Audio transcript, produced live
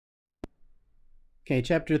Okay,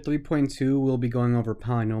 chapter 3.2, we'll be going over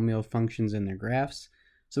polynomial functions and their graphs.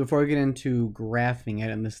 So before we get into graphing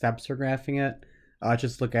it and the steps for graphing it, let's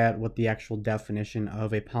just look at what the actual definition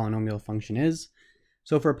of a polynomial function is.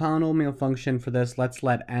 So for a polynomial function for this, let's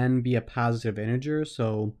let n be a positive integer,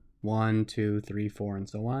 so 1, 2, 3, 4, and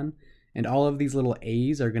so on. And all of these little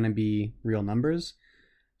a's are going to be real numbers.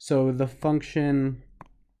 So the function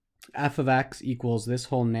f of x equals this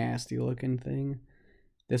whole nasty looking thing.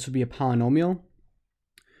 This would be a polynomial.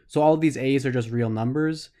 So all of these a's are just real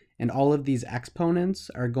numbers, and all of these exponents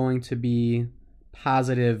are going to be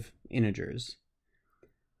positive integers.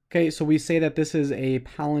 Okay, so we say that this is a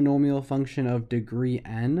polynomial function of degree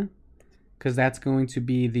n, because that's going to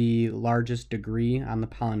be the largest degree on the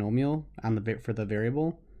polynomial for the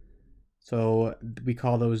variable. So we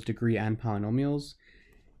call those degree n polynomials.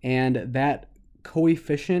 And that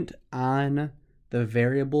coefficient on the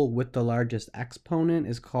variable with the largest exponent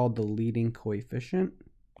is called the leading coefficient.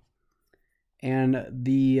 And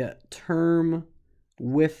the term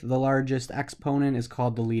with the largest exponent is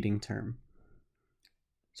called the leading term.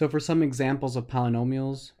 So for some examples of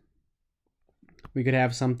polynomials, we could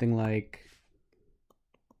have something like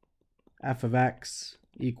f of x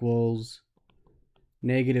equals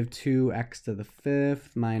negative 2x to the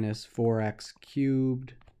fifth minus 4x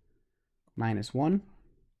cubed minus 1.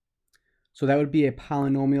 So that would be a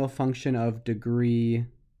polynomial function of degree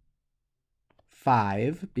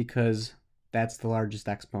 5 because that's the largest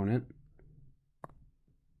exponent.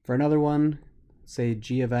 For another one, say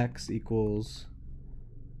g of x equals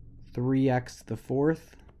 3x to the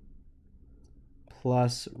fourth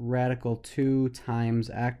plus radical 2 times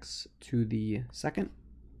x to the second.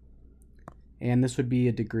 And this would be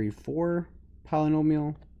a degree 4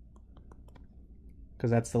 polynomial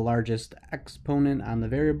because that's the largest exponent on the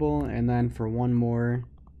variable. And then for one more,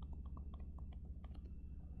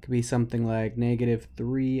 it could be something like negative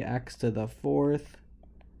 3x to the fourth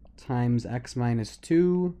times x minus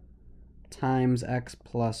 2 times x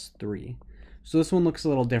plus 3. So this one looks a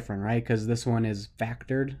little different, right? Because this one is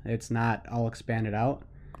factored. It's not all expanded out.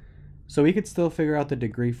 So we could still figure out the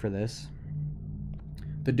degree for this.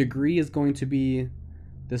 The degree is going to be,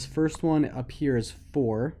 this first one up here is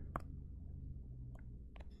 4.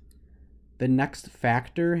 The next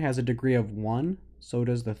factor has a degree of 1. So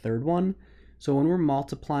does the third one. So when we're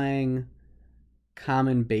multiplying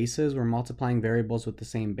common bases, we're multiplying variables with the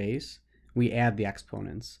same base, we add the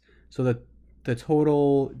exponents. So the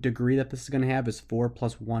total degree that this is going to have is 4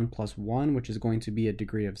 plus 1 plus 1, which is going to be a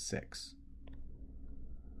degree of 6.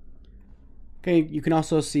 Okay, you can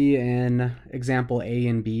also see in example A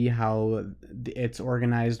and B how it's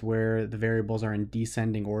organized where the variables are in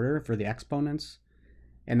descending order for the exponents,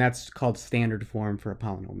 and that's called standard form for a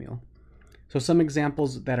polynomial. So some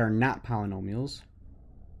examples that are not polynomials,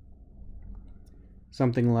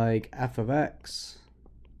 something like f of x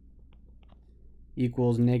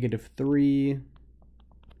equals negative 3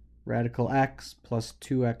 radical x plus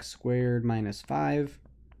 2x squared minus 5.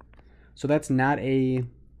 So that's not a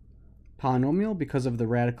polynomial because of the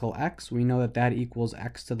radical x. We know that that equals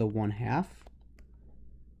x to the 1/2.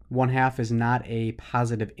 1/2 is not a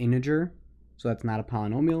positive integer, so that's not a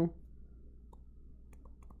polynomial.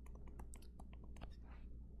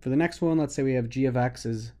 For the next one, let's say we have g of x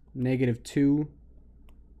is negative 2.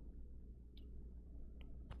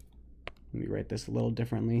 Let me write this a little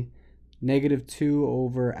differently. Negative 2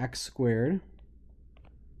 over x squared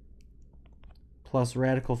plus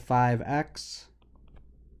radical 5x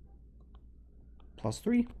plus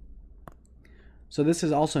 3. So this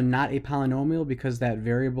is also not a polynomial because that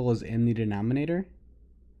variable is in the denominator.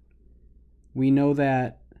 We know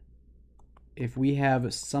that if we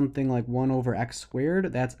have something like 1 over x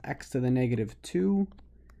squared, that's x to the negative 2.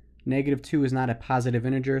 Negative 2 is not a positive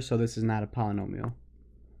integer, so this is not a polynomial.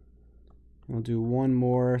 We'll do one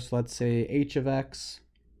more. So let's say h of x,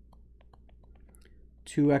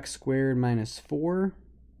 2x squared minus 4,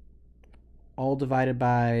 all divided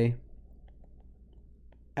by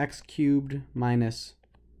x cubed minus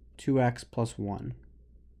 2x plus 1.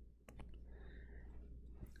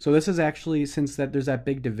 So this is actually, since there's that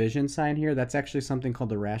big division sign here, that's actually something called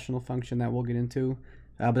the rational function that we'll get into,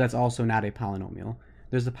 but that's also not a polynomial.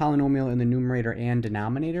 There's a polynomial in the numerator and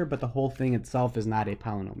denominator, but the whole thing itself is not a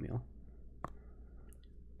polynomial.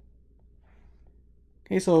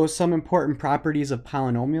 Okay, so some important properties of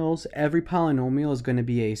polynomials. Every polynomial is going to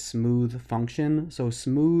be a smooth function. So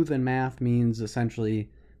smooth in math means essentially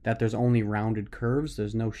that there's only rounded curves.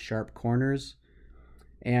 There's no sharp corners.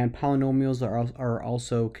 And polynomials are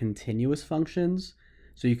also continuous functions.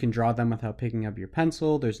 So you can draw them without picking up your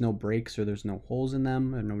pencil. There's no breaks or there's no holes in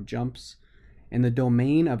them or no jumps. And the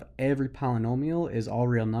domain of every polynomial is all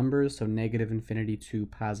real numbers, so negative infinity to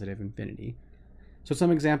positive infinity. So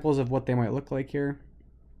some examples of what they might look like here.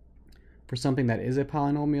 For something that is a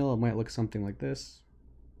polynomial, it might look something like this.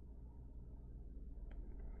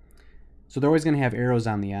 So they're always going to have arrows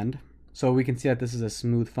on the end. So we can see that this is a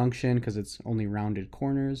smooth function because it's only rounded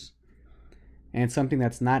corners. And something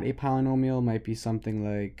that's not a polynomial might be something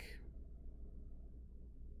like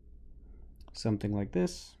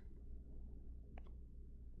this.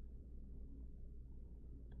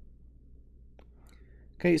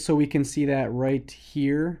 Okay, so we can see that right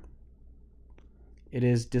here it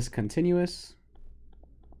is discontinuous,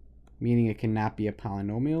 meaning it cannot be a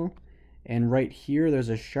polynomial. And right here there's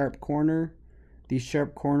a sharp corner. These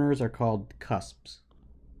sharp corners are called cusps.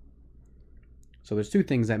 So there's two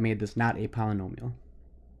things that made this not a polynomial.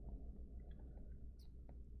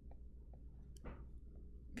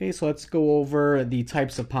 Okay, so let's go over the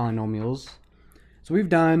types of polynomials. So we've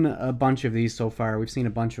done a bunch of these so far. We've seen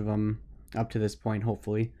a bunch of them up to this point,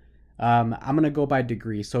 hopefully. I'm going to go by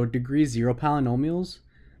degree. So degree 0 polynomials,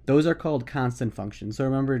 those are called constant functions. So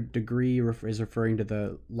remember, degree is referring to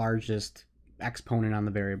the largest exponent on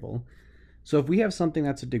the variable. So if we have something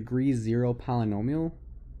that's a degree 0 polynomial,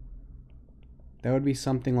 that would be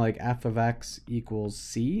something like f of x equals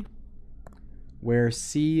c, where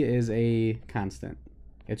c is a constant.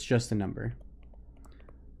 It's just a number.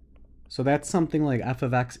 So that's something like f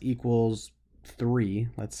of x equals 3,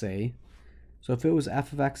 let's say. So if it was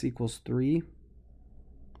f of x equals 3,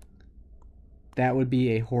 that would be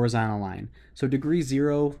a horizontal line. So degree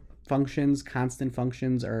 0 functions, constant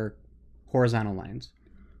functions, are horizontal lines.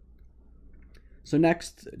 So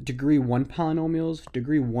next, degree 1 polynomials.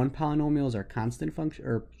 Degree 1 polynomials are constant function,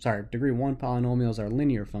 or sorry, degree 1 polynomials are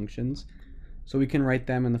linear functions. So we can write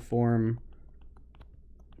them in the form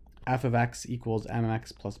f of x equals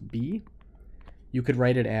mx plus b. You could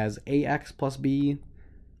write it as ax plus b.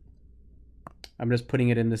 I'm just putting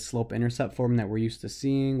it in this slope-intercept form that we're used to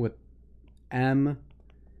seeing, with m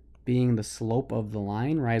being the slope of the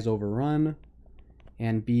line, rise over run,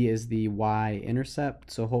 and b is the y-intercept.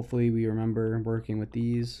 So hopefully we remember working with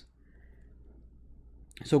these.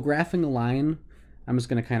 So graphing a line, I'm just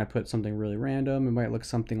going to kind of put something really random. It might look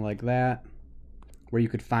something like that, where you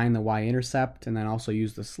could find the y-intercept and then also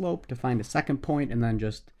use the slope to find a second point and then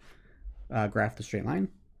just graph the straight line.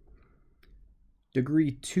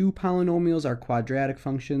 Degree 2 polynomials are quadratic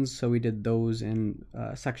functions, so we did those in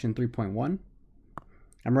section 3.1.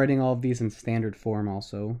 I'm writing all of these in standard form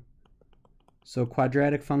also. So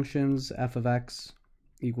quadratic functions, f of x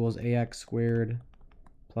equals ax squared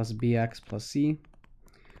plus bx plus c.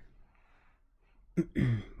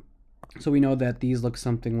 So we know that these look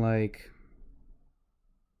something like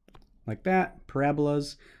that,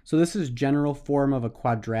 parabolas. So this is general form of a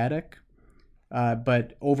quadratic,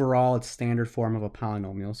 but overall it's standard form of a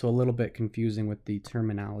polynomial, so a little bit confusing with the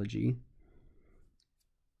terminology.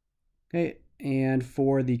 Okay, and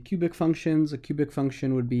for the cubic functions, a cubic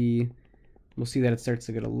function would be, we'll see that it starts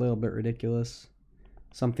to get a little bit ridiculous.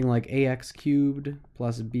 Something like ax cubed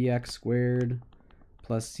plus bx squared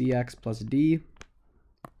plus cx plus d.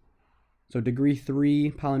 So degree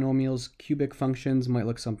 3 polynomials, cubic functions might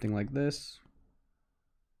look something like this.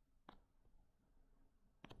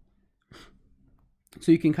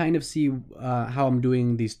 So you can kind of see how I'm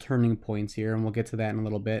doing these turning points here, and we'll get to that in a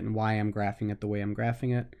little bit and why I'm graphing it the way I'm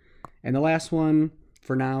graphing it. And the last one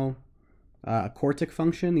for now, a quartic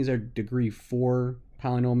function. These are degree 4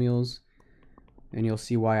 polynomials, and you'll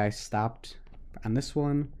see why I stopped on this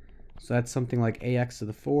one. So that's something like ax to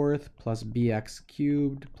the 4th plus bx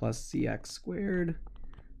cubed plus cx squared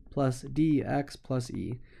plus dx plus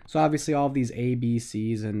e. So obviously all of these a, b,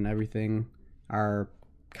 c's and everything are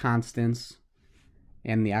constants,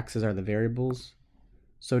 and the x's are the variables.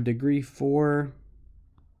 So degree 4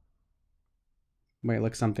 might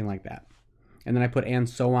look something like that. And then I put and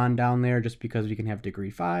so on down there just because we can have degree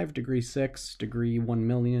 5, degree 6, degree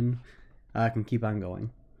 1,000,000. I can keep on going.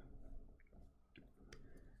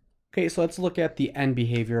 Okay, so let's look at the end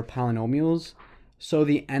behavior of polynomials. So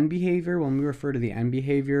the end behavior, when we refer to the end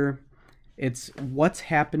behavior, it's what's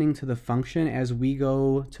happening to the function as we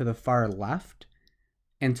go to the far left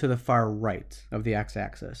and to the far right of the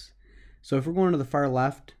x-axis. So if we're going to the far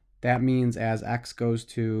left, that means as x goes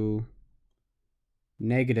to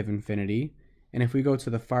negative infinity. And if we go to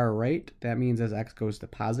the far right, that means as x goes to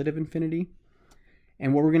positive infinity.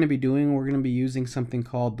 And what we're going to be doing, we're going to be using something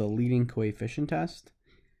called the leading coefficient test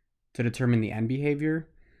to determine the end behavior.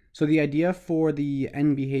 So the idea for the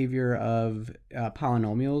end behavior of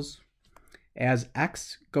polynomials, as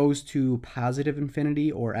x goes to positive infinity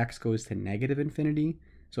or x goes to negative infinity,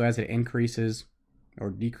 so as it increases or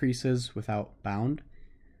decreases without bound,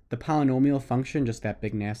 the polynomial function, just that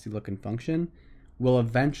big nasty looking function, will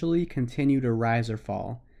eventually continue to rise or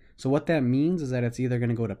fall. So what that means is that it's either going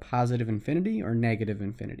to go to positive infinity or negative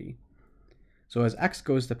infinity. So as x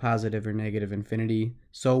goes to positive or negative infinity,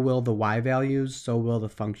 so will the y values, so will the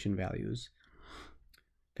function values.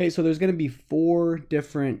 Okay, so there's going to be 4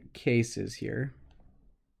 different cases here.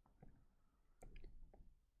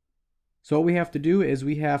 So what we have to do is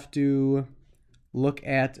we have to look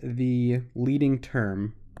at the leading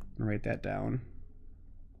term. Write that down.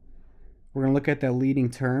 We're going to look at the leading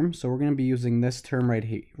term, so we're going to be using this term right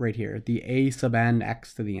here, the a sub n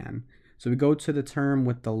x to the n. So we go to the term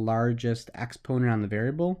with the largest exponent on the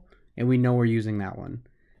variable, and we know we're using that one.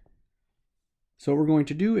 So what we're going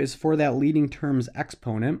to do is for that leading term's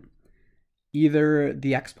exponent, either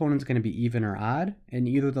the exponent is going to be even or odd, and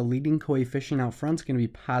either the leading coefficient out front is going to be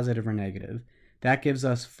positive or negative. That gives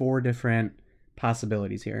us 4 different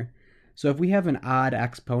possibilities here. So if we have an odd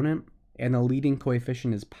exponent and the leading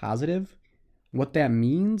coefficient is positive, what that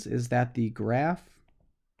means is that the graph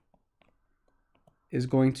is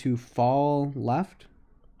going to fall left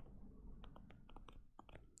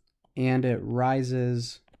and it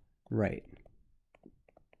rises right.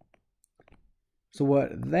 So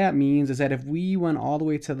what that means is that if we went all the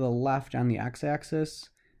way to the left on the x-axis,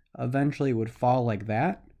 eventually it would fall like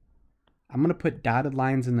that. I'm going to put dotted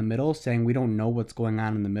lines in the middle saying we don't know what's going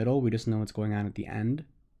on in the middle, we just know what's going on at the end.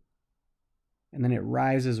 And then it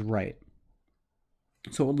rises right.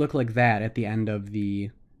 So it would look like that at the end of the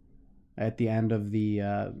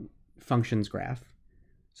functions graph.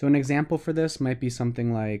 So an example for this might be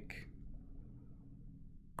something like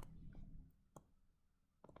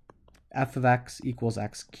f of x equals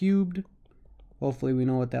x cubed. Hopefully we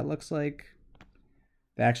know what that looks like.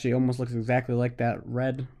 That actually almost looks exactly like that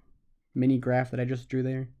red mini graph that I just drew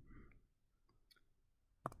there.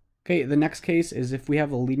 Okay, the next case is if we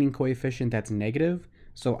have a leading coefficient that's negative.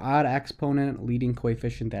 So odd exponent, leading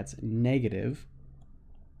coefficient that's negative.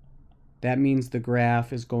 That means the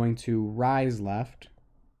graph is going to rise left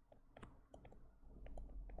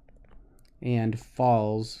and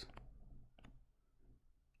falls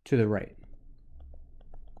to the right.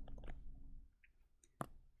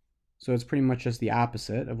 So it's pretty much just the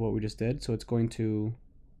opposite of what we just did. So it's going to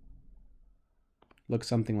look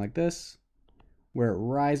something like this, where it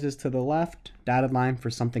rises to the left, dotted line for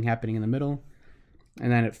something happening in the middle,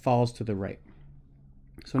 and then it falls to the right.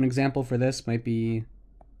 So an example for this might be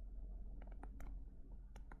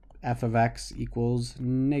f of x equals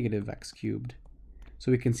negative x cubed.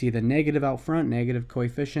 So we can see the negative out front, negative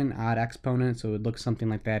coefficient, odd exponent, so it would look something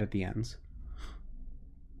like that at the ends.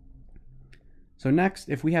 So next,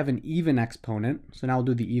 if we have an even exponent, so now we'll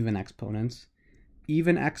do the even exponents.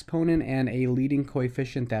 Even exponent and a leading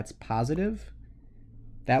coefficient that's positive,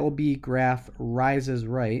 that will be graph rises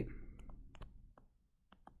right.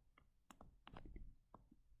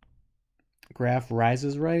 Graph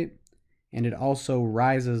rises right, and it also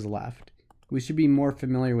rises left. We should be more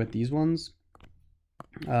familiar with these ones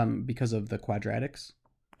because of the quadratics.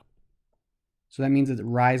 So that means it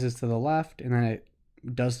rises to the left, and then it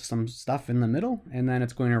does some stuff in the middle, and then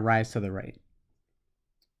it's going to rise to the right.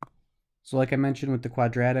 So like I mentioned with the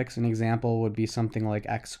quadratics, an example would be something like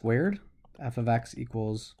x squared. F of x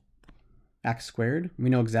equals x squared. We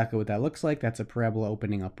know exactly what that looks like. That's a parabola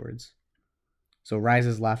opening upwards. So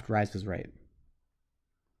rises left, rises right.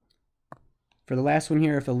 For the last one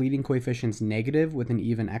here, if the leading coefficient is negative with an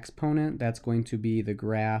even exponent, that's going to be the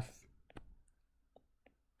graph.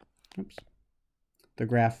 Oops. The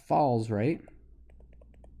graph falls right.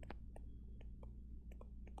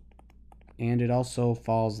 And it also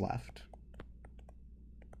falls left.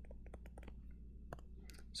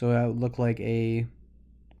 So that would look like an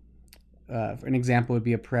example would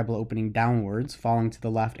be a parabola opening downwards, falling to the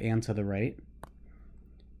left and to the right.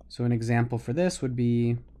 So an example for this would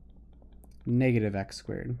be negative x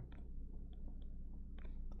squared,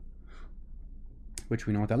 which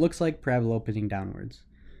we know what that looks like, parabola opening downwards.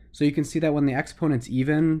 So you can see that when the exponent's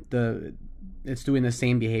even, it's doing the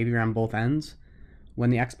same behavior on both ends. When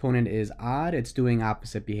the exponent is odd, it's doing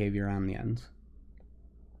opposite behavior on the ends.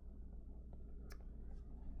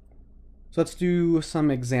 So let's do some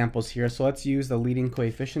examples here. So let's use the leading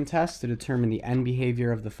coefficient test to determine the end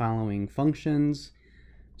behavior of the following functions.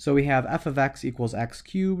 So we have f of x equals x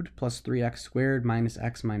cubed plus 3x squared minus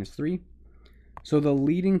x minus 3. So the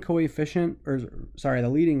leading coefficient, the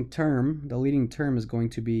leading term is going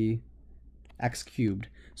to be x cubed.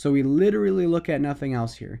 So we literally look at nothing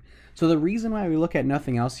else here. So the reason why we look at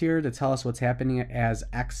nothing else here to tell us what's happening as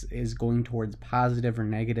x is going towards positive or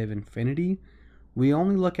negative infinity, we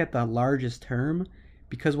only look at the largest term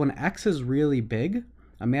because when x is really big,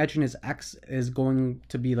 imagine as x is going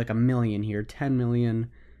to be like a million here, 10 million,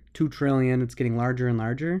 2 trillion, it's getting larger and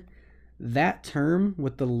larger. That term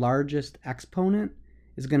with the largest exponent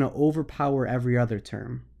is going to overpower every other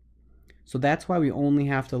term. So that's why we only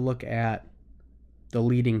have to look at the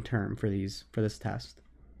leading term for this test.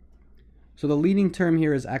 So the leading term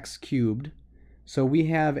here is x cubed. So we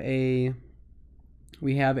have an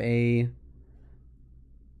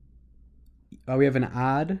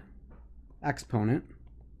odd exponent,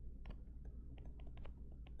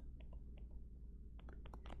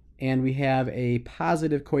 and we have a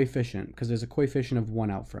positive coefficient because there's a coefficient of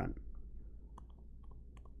 1 out front.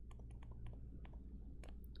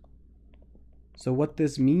 So what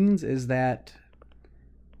this means is that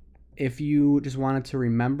if you just wanted to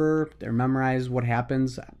remember or memorize what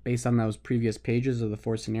happens based on those previous pages of the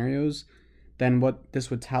 4 scenarios, then what this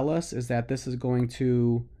would tell us is that this is going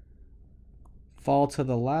to fall to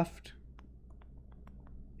the left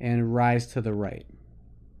and rise to the right.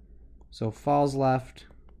 So falls left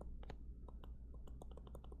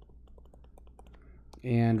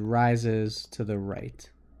and rises to the right.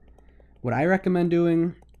 What I recommend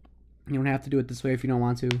doing, you don't have to do it this way if you don't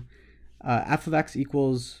want to, f of x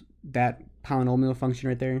equals that polynomial function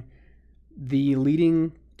right there. The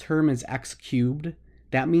leading term is x cubed.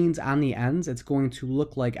 That means on the ends it's going to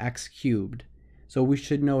look like x cubed. So we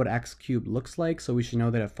should know what x cubed looks like, so we should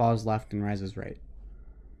know that it falls left and rises right.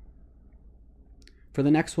 For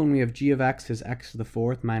the next one, we have g of x is x to the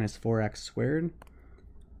 4th minus 4x squared.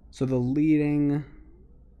 So the leading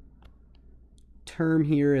term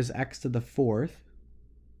here is x to the 4th.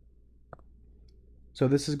 So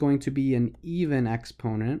this is going to be an even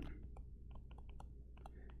exponent.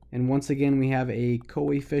 And once again, we have a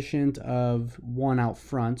coefficient of 1 out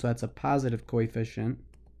front, so that's a positive coefficient.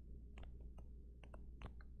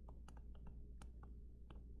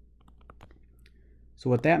 So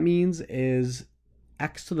what that means is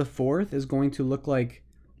x to the 4th is going to look like,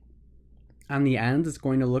 on the ends, it's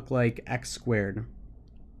going to look like x squared,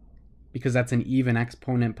 because that's an even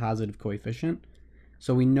exponent positive coefficient.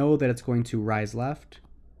 So we know that it's going to rise left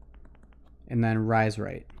and then rise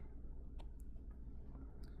right.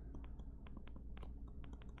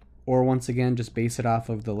 Or once again, just base it off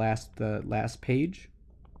of the last page.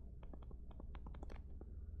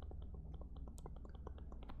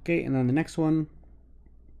 Okay, and then the next one,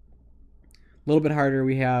 a little bit harder.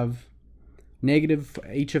 We have negative,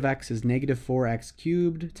 h of x is negative 4x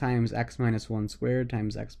cubed times x minus 1 squared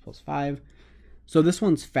times x plus 5. So this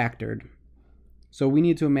one's factored. So we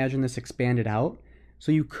need to imagine this expanded out.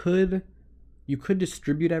 So you could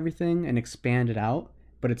distribute everything and expand it out,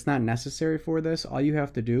 but it's not necessary for this. All you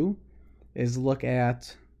have to do is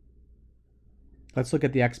let's look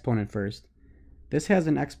at the exponent first. This has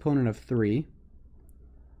an exponent of 3.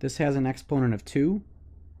 This has an exponent of 2.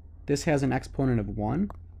 This has an exponent of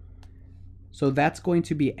 1. So that's going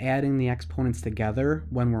to be adding the exponents together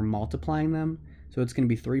when we're multiplying them. So it's going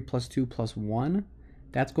to be 3 plus 2 plus 1.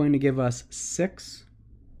 That's going to give us 6.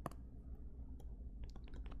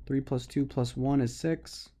 3 plus 2 plus 1 is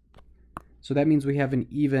 6. So that means we have an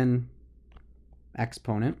even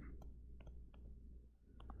exponent.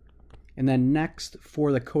 And then next,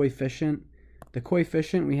 for the coefficient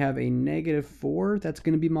we have a negative 4 that's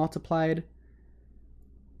going to be multiplied.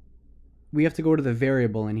 We have to go to the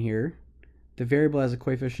variable in here. The variable has a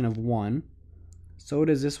coefficient of 1. So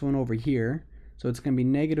does this one over here. So it's going to be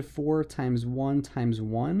negative 4 times 1 times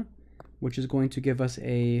 1, which is going to give us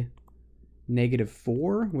a negative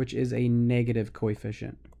 4, which is a negative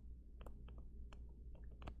coefficient.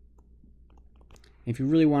 If you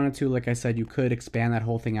really wanted to, like I said, you could expand that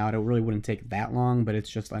whole thing out. It really wouldn't take that long, but it's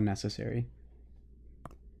just unnecessary.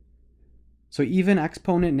 So even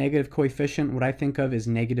exponent, negative coefficient, what I think of is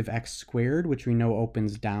negative x squared, which we know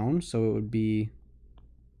opens down. So it would be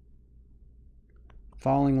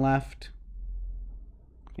falling left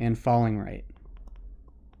and falling right.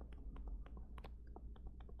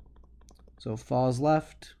 So falls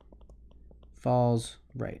left, falls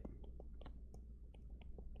right.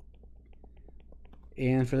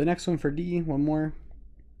 And for the next one, for D, one more.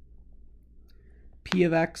 P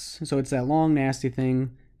of x, so it's that long nasty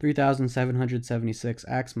thing,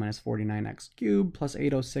 3,776x minus 49x cubed plus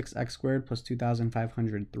 806x squared plus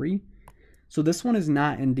 2,503. So this one is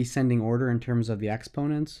not in descending order in terms of the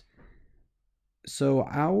exponents. So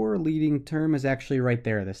our leading term is actually right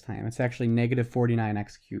there this time. It's actually negative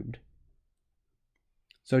 49x cubed.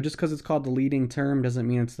 So just because it's called the leading term doesn't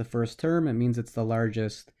mean it's the first term. It means it's the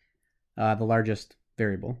largest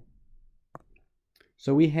variable.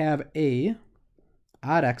 So we have a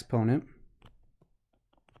odd exponent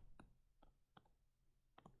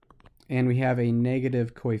and we have a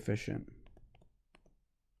negative coefficient.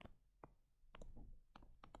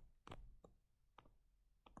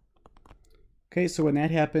 Okay, so when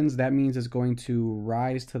that happens, that means it's going to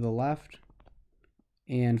rise to the left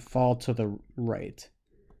and fall to the right.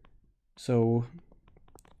 So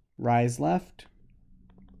rise left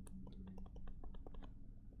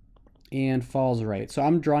and falls right. So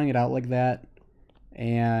I'm drawing it out like that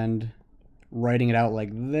and writing it out like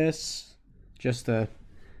this just to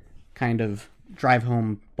kind of drive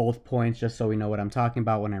home both points just so we know what I'm talking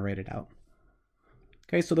about when I write it out.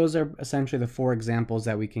 Okay, so those are essentially the 4 examples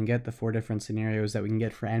that we can get, the 4 different scenarios that we can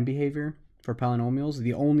get for end behavior for polynomials,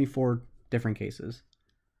 the only 4 different cases.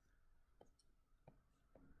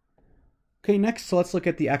 Okay, next, so let's look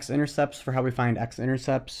at the x-intercepts for how we find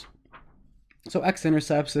x-intercepts. So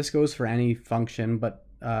x-intercepts, this goes for any function, but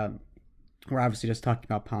we're obviously just talking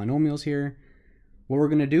about polynomials here. What we're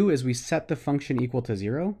going to do is we set the function equal to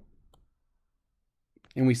 0,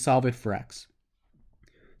 and we solve it for x.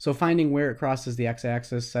 So finding where it crosses the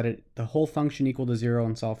x-axis, set the whole function equal to 0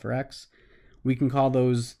 and solve for x. We can call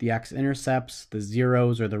those the x-intercepts, the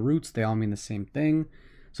zeros, or the roots. They all mean the same thing.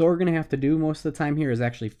 So what we're going to have to do most of the time here is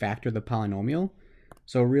actually factor the polynomial.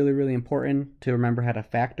 So really, really important to remember how to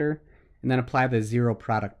factor and then apply the zero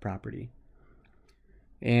product property.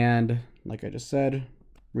 And like I just said,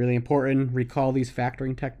 really important, recall these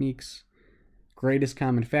factoring techniques. Greatest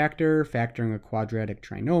common factor, factoring a quadratic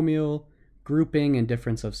trinomial, grouping, and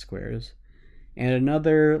difference of squares. And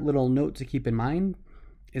another little note to keep in mind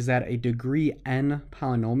is that a degree n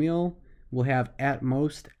polynomial will have at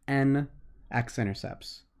most n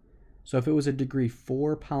x-intercepts. So if it was a degree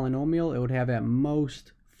 4 polynomial, it would have at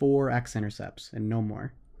most 4 x-intercepts and no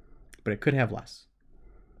more, but it could have less.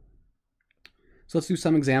 So let's do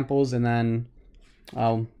some examples and then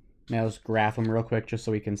I'll just graph them real quick just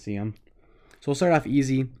so we can see them. So we'll start off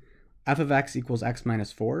easy. F of x equals x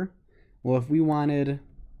minus 4. Well, if we wanted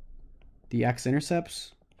the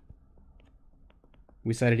x-intercepts,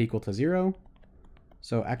 we set it equal to 0.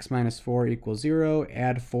 So x minus 4 equals 0.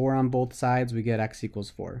 Add 4 on both sides, we get x equals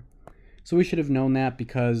 4. So we should have known that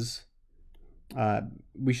because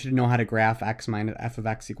we should know how to graph f of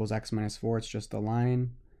x equals x minus 4. It's just a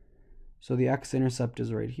line. So the x-intercept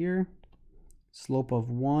is right here. Slope of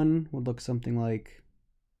 1 would look something like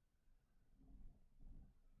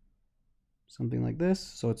this.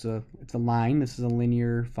 So it's a line. This is a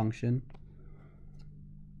linear function.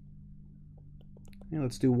 And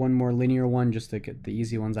let's do one more linear one just to get the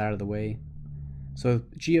easy ones out of the way. So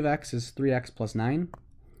g of x is 3x plus 9.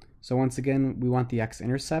 So once again, we want the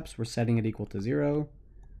x-intercepts. We're setting it equal to 0.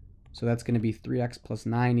 So that's going to be 3x plus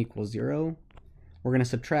 9 equals 0. We're going to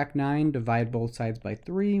subtract 9, divide both sides by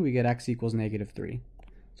 3. We get x equals negative 3.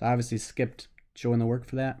 So I obviously skipped showing the work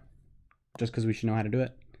for that, just because we should know how to do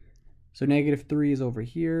it. So negative 3 is over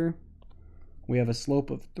here. We have a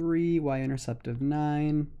slope of 3, y-intercept of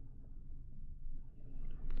 9.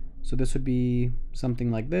 So this would be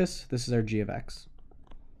something like this. This is our g of x.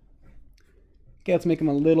 Okay, let's make them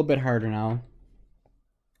a little bit harder now.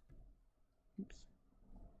 Oops.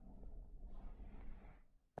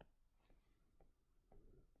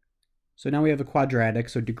 So now we have a quadratic,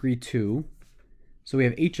 so degree 2. So we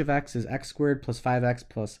have h of x is x squared plus 5x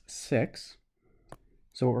plus 6.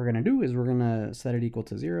 So what we're going to do is we're going to set it equal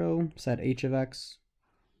to 0, set h of x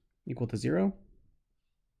equal to 0.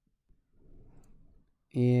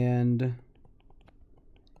 And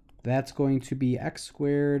that's going to be x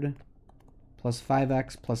squared plus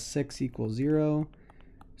 5x plus 6 equals 0.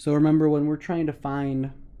 So remember, when we're trying to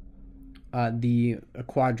find a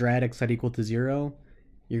quadratic set equal to 0,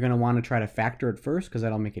 you're going to want to try to factor it first because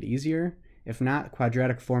that'll make it easier. If not,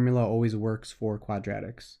 quadratic formula always works for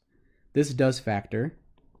quadratics. This does factor.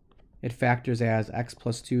 It factors as x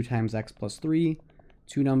plus 2 times x plus 3,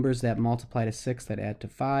 two numbers that multiply to 6 that add to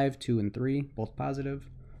 5, 2 and 3, both positive.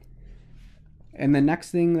 And the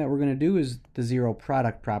next thing that we're going to do is the zero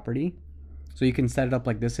product property. So you can set it up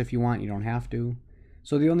like this if you want, you don't have to.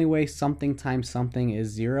 So the only way something times something is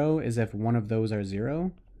 0 is if one of those are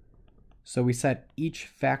 0. So we set each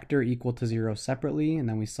factor equal to 0 separately, and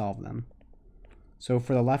then we solve them. So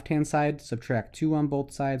for the left-hand side, subtract 2 on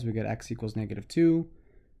both sides, we get x equals negative 2.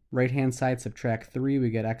 Right-hand side, subtract 3, we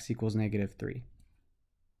get x equals negative 3.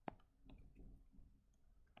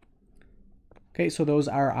 Okay, so those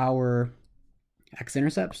are our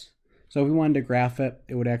x-intercepts. So if we wanted to graph it,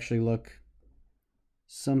 it would actually look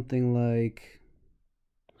something like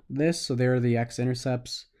this. So there are the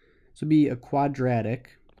x-intercepts. So it'd be a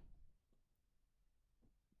quadratic.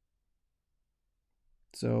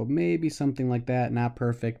 So maybe something like that, not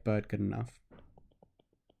perfect, but good enough.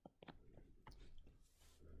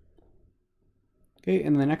 Okay,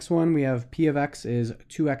 and the next one we have p of x is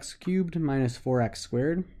 2x cubed minus 4x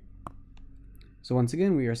squared. So once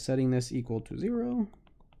again, we are setting this equal to 0.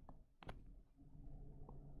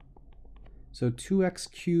 So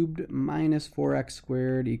 2x cubed minus 4x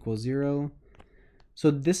squared equals 0.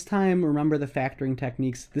 So this time, remember the factoring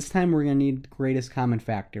techniques, this time we're going to need greatest common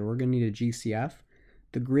factor. We're going to need a GCF.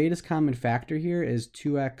 The greatest common factor here is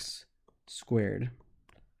 2x squared.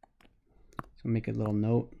 So make a little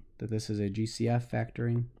note that this is a GCF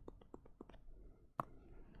factoring.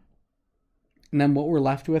 And then what we're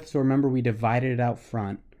left with, so remember we divided it out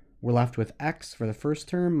front. We're left with x for the first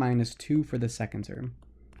term minus 2 for the second term.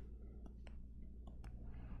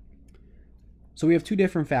 So we have two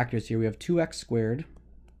different factors here. We have 2x squared.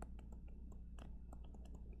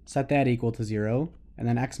 Set that equal to 0. And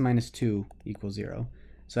then x minus 2 equals 0.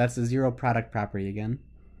 So that's the zero product property again.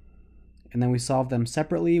 And then we solve them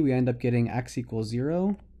separately. We end up getting x equals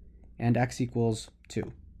 0 and x equals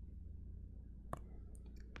 2.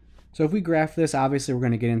 So if we graph this, obviously we're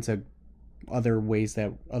going to get into other ways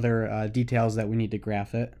that, details that we need to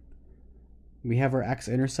graph it. We have our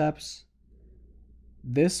x-intercepts.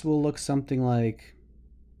 This will look something like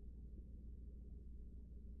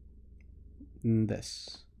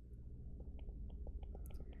this.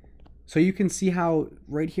 So you can see how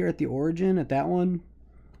right here at the origin, at that one,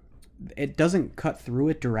 it doesn't cut through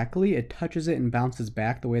it directly. It touches it and bounces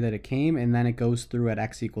back the way that it came, and then it goes through at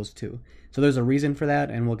x equals 2. So there's a reason for that,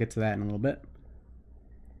 and we'll get to that in a little bit.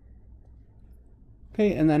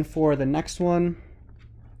 Okay, and then for the next one,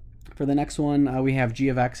 we have g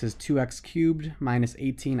of x is 2x cubed minus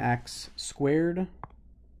 18x squared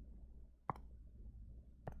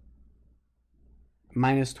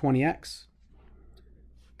minus 20x.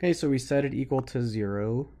 Okay, so we set it equal to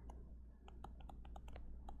 0.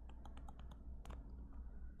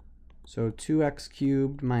 So 2x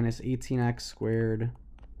cubed minus 18x squared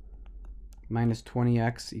minus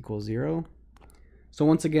 20x equals 0. So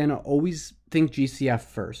once again, always think GCF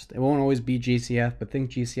first. It won't always be GCF, but think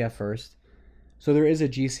GCF first. So there is a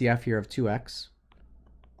GCF here of 2x.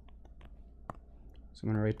 So I'm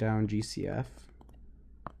going to write down GCF.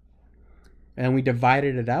 And we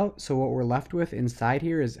divided it out, so what we're left with inside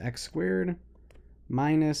here is x squared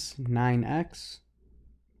minus 9x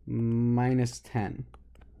minus 10.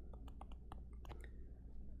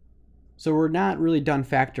 So we're not really done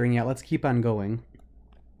factoring yet. Let's keep on going.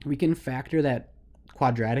 We can factor that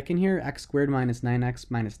quadratic in here, x squared minus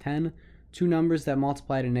 9x minus 10. Two numbers that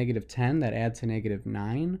multiply to negative 10 that add to negative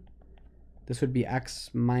 9. This would be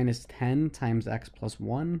x minus 10 times x plus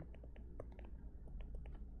 1.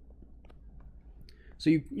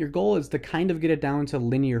 So your goal is to kind of get it down to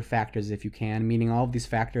linear factors if you can, meaning all of these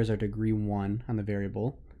factors are degree 1 on the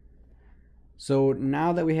variable. So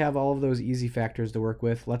now that we have all of those easy factors to work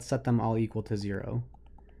with, let's set them all equal to 0.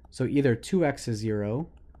 So either 2x is 0,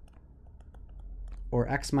 or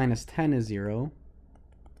x minus 10 is 0,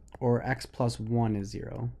 or x plus 1 is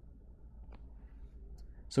 0.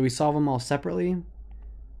 So we solve them all separately.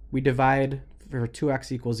 We divide for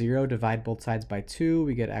 2x equals 0, divide both sides by 2,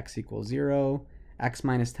 we get x equals 0. X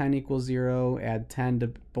minus 10 equals 0, add 10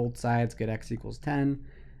 to both sides, get x equals 10.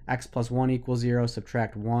 X plus 1 equals 0,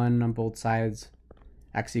 subtract 1 on both sides,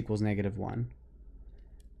 x equals negative 1.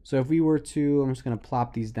 So if we were to, I'm just going to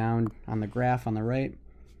plop these down on the graph on the right.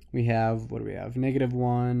 We have, what do we have? Negative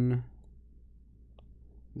 1,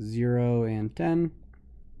 0, and 10.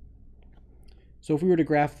 So if we were to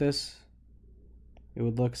graph this, it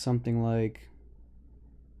would look something like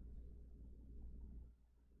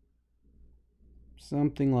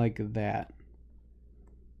that.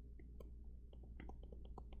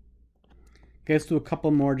 Okay, let's do a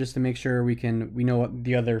couple more just to make sure we know what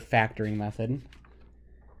the other factoring method.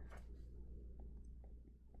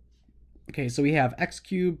 Okay, so we have x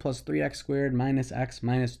cubed plus 3x squared minus x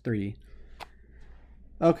minus 3.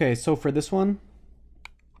 Okay, so for this one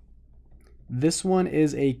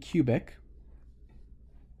is a cubic.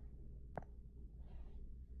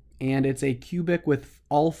 And it's a cubic with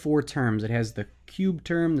all four terms. It has the cube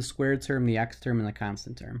term, the squared term, the x term, and the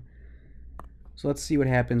constant term. So let's see what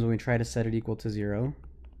happens when we try to set it equal to 0.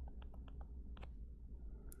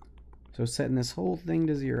 So setting this whole thing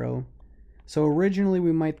to 0. So originally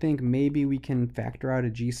we might think maybe we can factor out a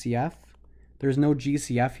GCF. There's no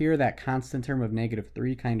GCF here. That constant term of negative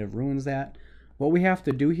 3 kind of ruins that. What we have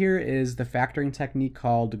to do here is the factoring technique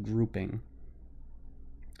called grouping.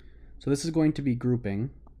 So this is going to be grouping.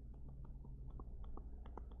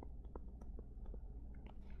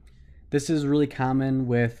 This is really common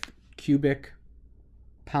with cubic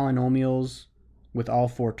polynomials with all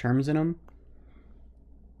four terms in them.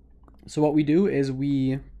 So what we do is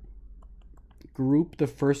we group the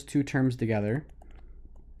first two terms together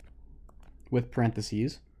with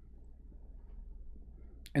parentheses.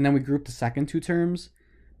 And then we group the second two terms.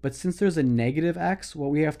 But since there's a negative x, what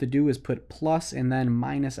we have to do is put plus and then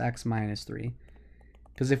minus x minus 3.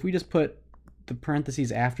 Because if we just put the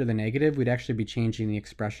parentheses after the negative, we'd actually be changing the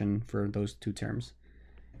expression for those two terms.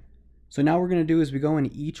 So now what we're going to do is we go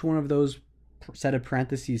in each one of those set of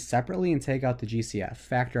parentheses separately and take out the GCF,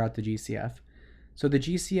 factor out the GCF. So the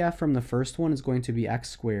GCF from the first one is going to be x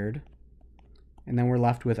squared, and then we're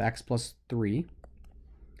left with x plus 3.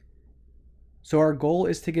 So our goal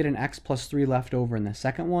is to get an x plus 3 left over in the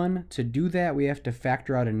second one. To do that, we have to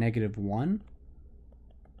factor out a negative 1.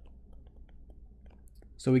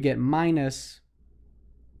 So we get minus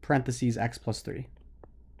parentheses x plus 3.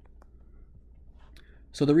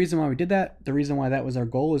 So the reason why we did that, the reason why that was our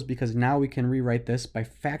goal, is because now we can rewrite this by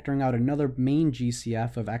factoring out another main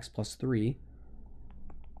GCF of x plus 3.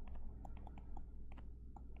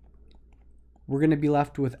 We're going to be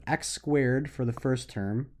left with x squared for the first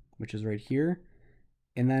term, which is right here.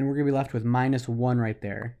 And then we're going to be left with minus 1 right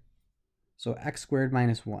there. So x squared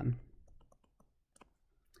minus 1.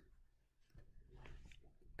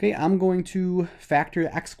 Okay, I'm going to factor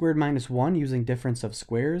x squared minus 1 using difference of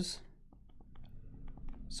squares.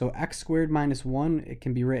 So x squared minus 1, it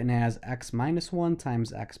can be written as x minus 1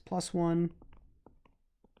 times x plus 1.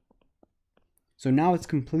 So now it's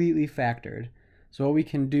completely factored. So what we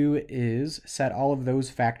can do is set all of those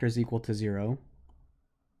factors equal to 0.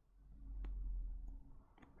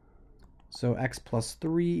 So x plus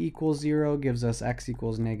 3 equals 0 gives us x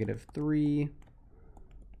equals negative 3.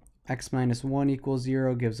 X minus 1 equals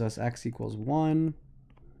 0 gives us x equals 1.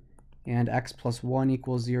 And x plus 1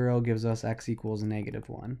 equals 0 gives us x equals negative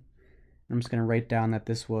 1. I'm just going to write down that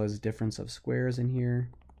this was difference of squares in here.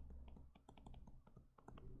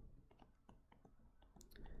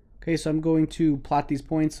 Okay, so I'm going to plot these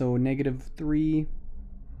points. So negative 3,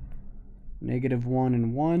 negative 1,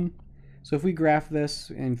 and 1. So if we graph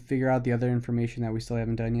this and figure out the other information that we still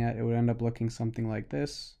haven't done yet, it would end up looking something like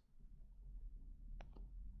this.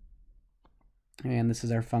 And this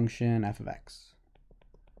is our function f of x.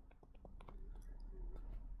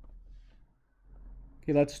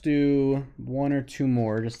 Okay, let's do one or two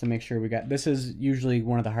more just to make sure we got, this is usually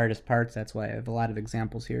one of the hardest parts, that's why I have a lot of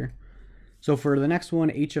examples here. So for the next one,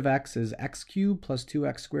 h of x is x cubed plus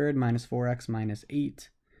 2x squared minus 4x minus 8.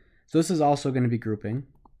 So this is also going to be grouping.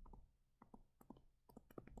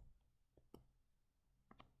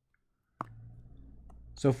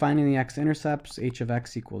 So finding the x-intercepts, h of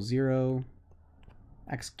x equals 0,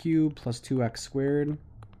 x cubed plus 2x squared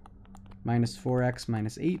minus 4x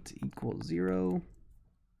minus 8 equals 0.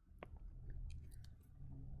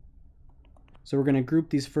 So we're going to group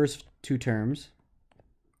these first two terms,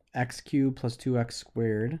 x cubed plus 2x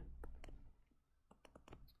squared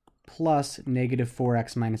plus negative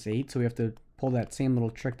 4x minus 8. So we have to pull that same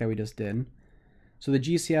little trick that we just did. So the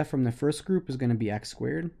GCF from the first group is going to be x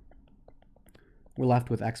squared. We're left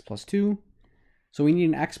with x plus 2. So we need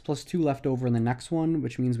an x plus 2 left over in the next one,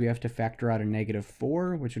 which means we have to factor out a negative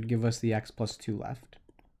 4, which would give us the x plus 2 left.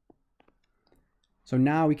 So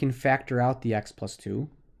now we can factor out the x plus 2.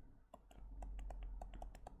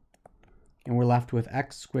 And we're left with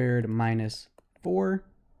x squared minus 4.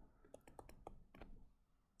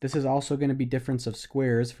 This is also going to be difference of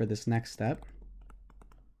squares for this next step.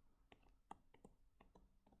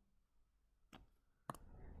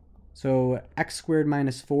 So x squared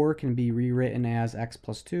minus 4 can be rewritten as x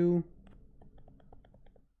plus 2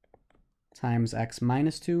 times x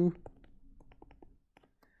minus 2.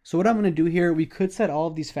 So what I'm going to do here, we could set all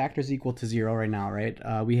of these factors equal to 0 right now, right?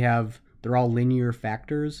 They're all linear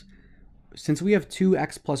factors. Since we have two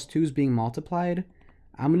x plus 2's being multiplied,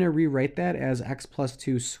 I'm going to rewrite that as x plus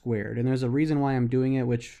 2 squared. And there's a reason why I'm doing it,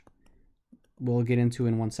 which we'll get into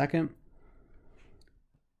in 1 second.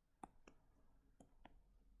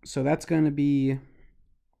 So that's going to be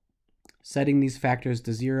setting these factors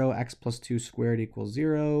to 0, x plus 2 squared equals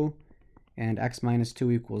 0, and x minus 2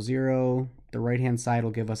 equals 0. The right-hand side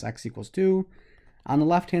will give us x equals 2. On the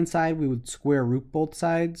left-hand side, we would square root both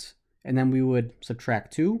sides, and then we would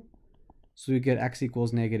subtract 2. So we get x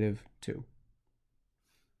equals negative 2.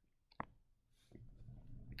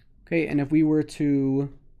 Okay, and if we were to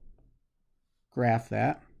graph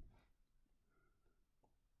that,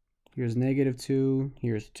 here's negative 2,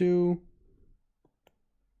 here's 2.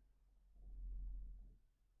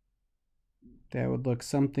 That would look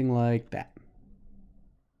something like that.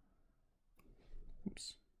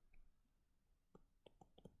 Oops.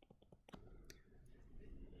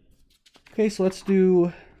 Okay, so let's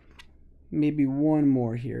do maybe one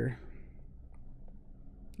more here.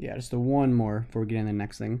 Yeah, just one more before we get into the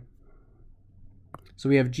next thing. So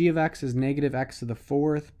we have g of x is negative x to the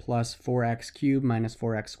fourth plus 4x cubed minus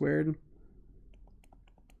 4x squared.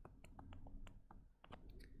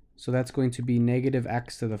 So that's going to be negative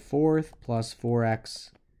x to the fourth plus 4x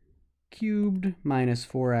cubed minus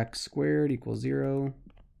 4x squared equals 0.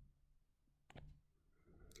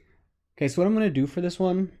 Okay, so what I'm going to do for this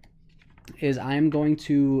one is I'm going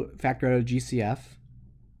to factor out a GCF.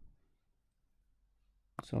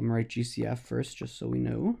 So I'm going to write GCF first just so we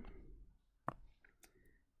know.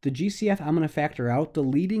 The GCF I'm going to factor out, the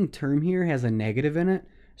leading term here has a negative in it,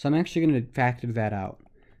 so I'm actually going to factor that out.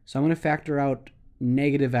 So I'm going to factor out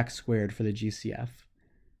negative x squared for the GCF.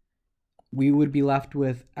 We would be left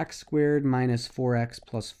with x squared minus 4x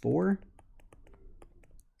plus 4.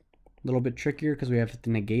 A little bit trickier because we have to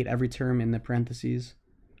negate every term in the parentheses.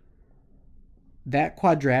 That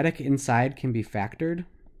quadratic inside can be factored.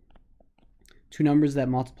 Two numbers that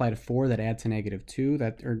multiply to 4 that add to negative 2,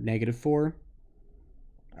 or negative 4,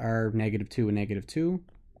 are negative 2 and negative 2.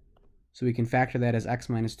 So we can factor that as x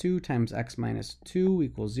minus 2 times x minus 2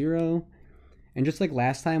 equals 0. And just like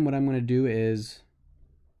last time, what I'm going to do is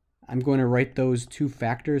I'm going to write those two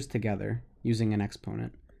factors together using an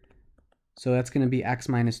exponent. So that's going to be x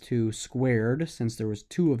minus 2 squared, since there was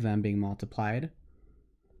 2 of them being multiplied.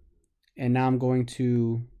 And now I'm going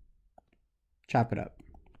to chop it up.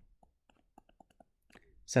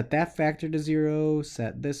 Set that factor to 0,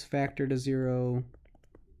 set this factor to 0.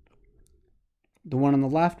 The one on the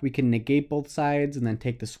left, we can negate both sides and then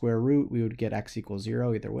take the square root. We would get x equals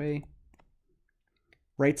 0 either way.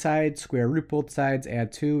 Right side, square root both sides,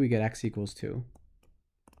 add 2, we get x equals 2.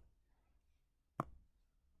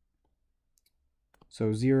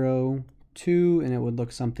 So 0, 2, and it would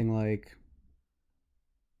look something like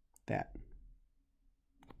that.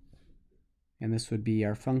 And this would be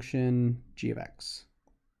our function g of x.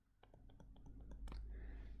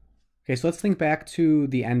 Okay, so let's think back to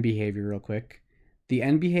the end behavior real quick. The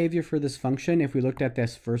end behavior for this function, if we looked at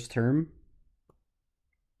this first term,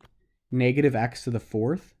 negative x to the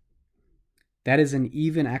fourth, that is an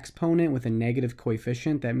even exponent with a negative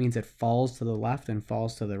coefficient. That means it falls to the left and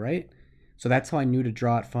falls to the right. So that's how I knew to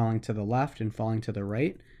draw it falling to the left and falling to the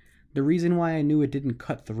right. The reason why I knew it didn't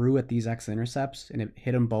cut through at these x-intercepts and it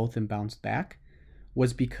hit them both and bounced back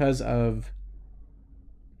was because of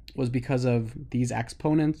these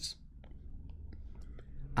exponents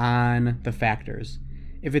on the factors.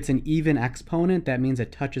 If it's an even exponent, that means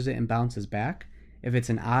it touches it and bounces back. If it's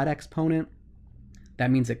an odd exponent, that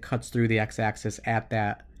means it cuts through the x-axis at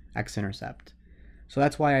that x-intercept. So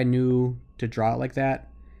that's why I knew to draw it like that.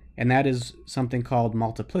 And that is something called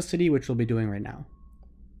multiplicity, which we'll be doing right now.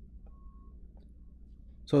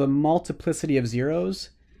 So the multiplicity of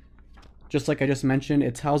zeros, just like I just mentioned,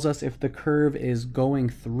 it tells us if the curve is going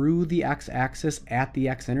through the x-axis at the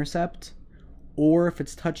x-intercept, or if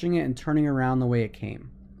it's touching it and turning around the way it came.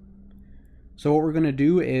 So what we're going to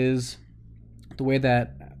do is, the way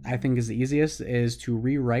that I think is the easiest, is to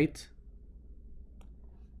rewrite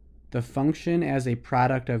the function as a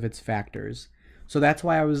product of its factors. So that's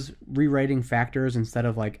why I was rewriting factors instead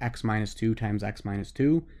of like x minus 2 times x minus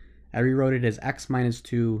 2. I rewrote it as x minus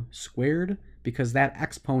 2 squared, because that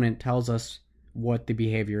exponent tells us what the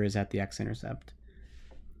behavior is at the x-intercept.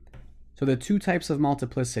 So the two types of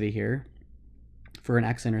multiplicity here for an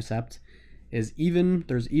x-intercept is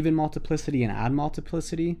there's even multiplicity and odd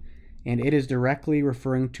multiplicity, and it is directly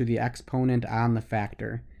referring to the exponent on the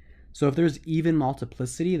factor. So if there's even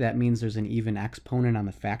multiplicity, that means there's an even exponent on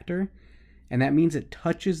the factor, and that means it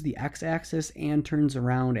touches the x-axis and turns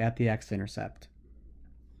around at the x-intercept.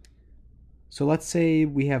 So let's say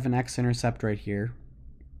we have an x-intercept right here,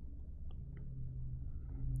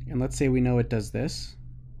 and let's say we know it does this.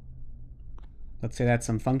 Let's say that's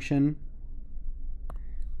some function.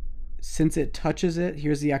 Since it touches it,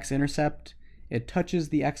 here's the x-intercept, it touches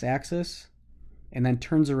the x-axis and then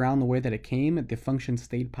turns around the way that it came, the function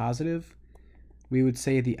stayed positive, we would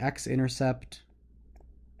say the x-intercept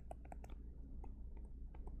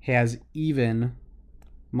has even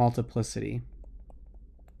multiplicity.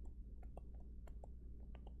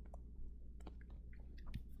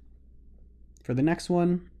 For the next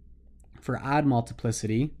one, for odd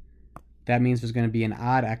multiplicity, that means there's going to be an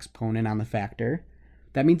odd exponent on the factor.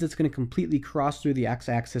 That means it's going to completely cross through the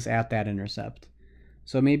x-axis at that intercept.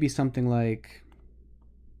 So maybe something like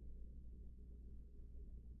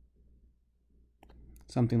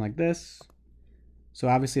this. So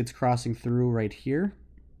obviously it's crossing through right here.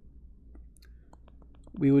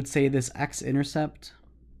 We would say this x-intercept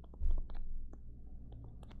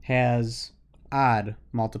has odd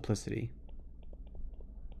multiplicity.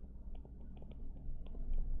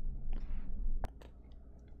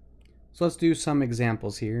 So let's do some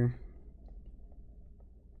examples here.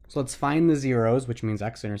 So let's find the zeros, which means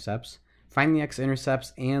x-intercepts. Find the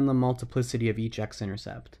x-intercepts and the multiplicity of each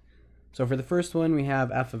x-intercept. So for the first one, we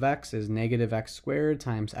have f of x is negative x squared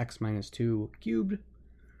times x minus 2 cubed.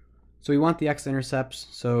 So we want the x-intercepts,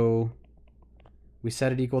 so we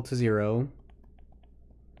set it equal to 0.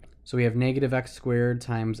 So we have negative x squared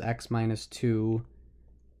times x minus 2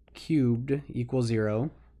 cubed equals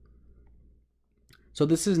 0. So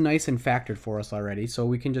this is nice and factored for us already, so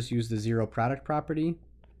we can just use the zero product property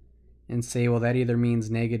and say, well, that either means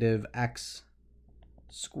negative x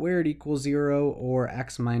squared equals 0 or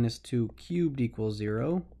x minus 2 cubed equals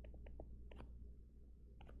 0.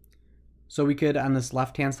 So we could, on this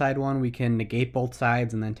left-hand side one, we can negate both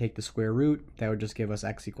sides and then take the square root. That would just give us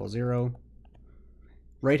x equals 0.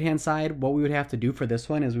 Right-hand side, what we would have to do for this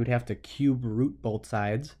one is we would have to cube root both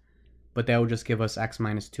sides, but that would just give us x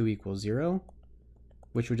minus 2 equals 0,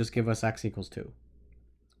 which would just give us x equals 2.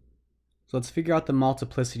 So let's figure out the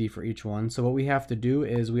multiplicity for each one. So what we have to do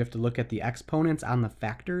is we have to look at the exponents on the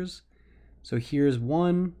factors. So here's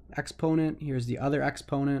one exponent, here's the other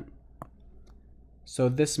exponent. So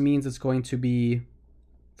this means it's going to be,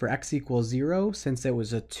 for x equals 0, since it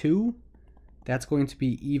was a 2, that's going to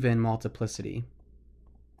be even multiplicity.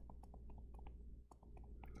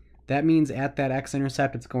 That means at that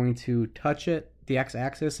x-intercept, it's going to touch it, the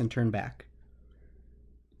x-axis, and turn back.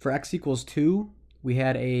 For x equals 2, we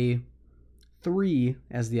had a 3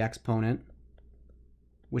 as the exponent,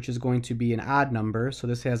 which is going to be an odd number. So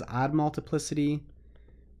this has odd multiplicity,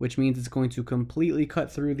 which means it's going to completely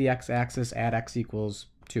cut through the x-axis at x equals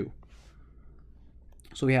 2.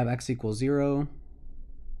 So we have x equals 0,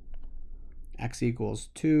 x equals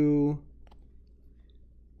 2.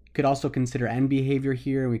 You could also consider end behavior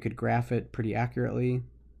here, and we could graph it pretty accurately.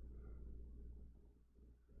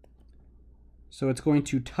 So it's going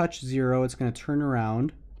to touch 0, it's going to turn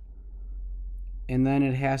around, and then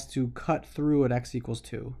it has to cut through at x equals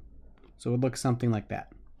 2. So it would look something like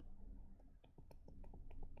that.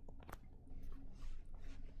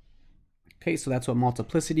 Okay, so that's what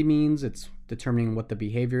multiplicity means. It's determining what the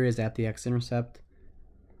behavior is at the x-intercept.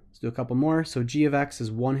 Let's do a couple more. So g of x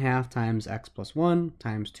is 1/2 times x plus 1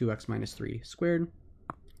 times 2x minus 3 squared.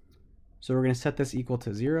 So we're going to set this equal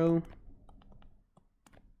to 0.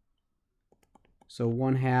 So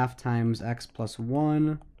 1/2 times x plus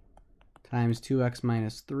 1 times 2x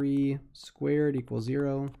minus 3 squared equals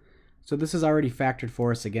 0. So this is already factored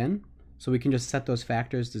for us again. So we can just set those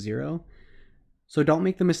factors to 0. So don't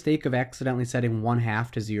make the mistake of accidentally setting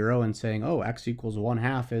 1/2 to 0 and saying, oh, x equals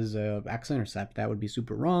 1/2 is a x-intercept. That would be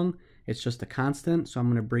super wrong. It's just a constant, so I'm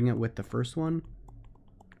going to bring it with the first one,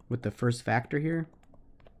 with the first factor here.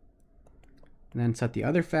 And then set the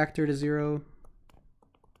other factor to 0.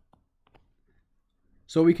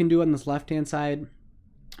 So what we can do on this left-hand side,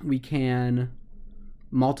 we can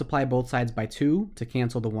multiply both sides by 2 to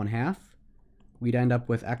cancel the 1/2. We'd end up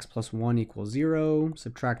with x plus 1 equals 0.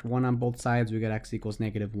 Subtract 1 on both sides, we get x equals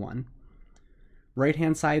negative 1.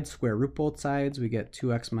 Right-hand side, square root both sides, we get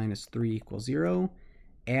 2x minus 3 equals 0.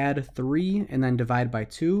 Add 3 and then divide by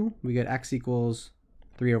 2, we get x equals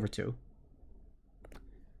 3 over 2.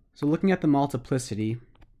 So looking at the multiplicity,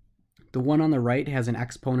 the one on the right has an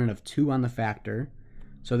exponent of 2 on the factor.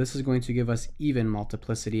 So this is going to give us even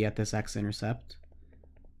multiplicity at this x-intercept.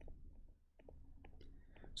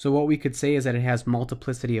 So what we could say is that it has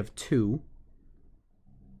multiplicity of 2.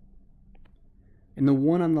 And the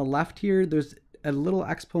one on the left here, there's a little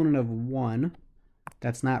exponent of 1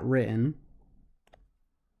 that's not written.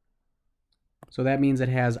 So that means it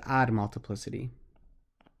has odd multiplicity.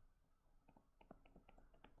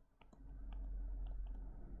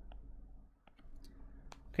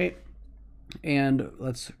 Okay. And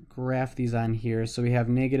let's graph these on here. So we have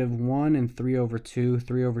negative 1 and 3 over 2.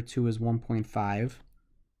 3 over 2 is 1.5.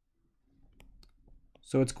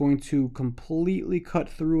 So it's going to completely cut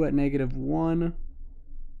through at negative 1.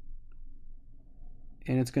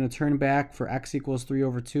 And it's going to turn back for x equals 3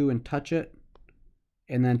 over 2 and touch it.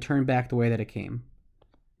 And then turn back the way that it came.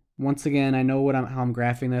 Once again, I know how I'm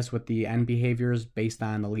graphing this with the end behaviors based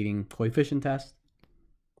on the leading coefficient test.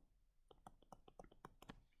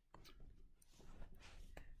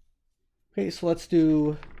 Okay, so let's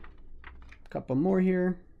do a couple more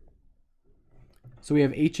here. So we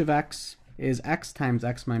have h of x is x times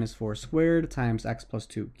x minus 4 squared times x plus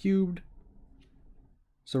 2 cubed.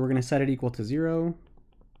 So we're going to set it equal to 0.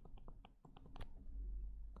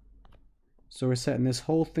 So we're setting this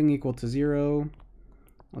whole thing equal to 0.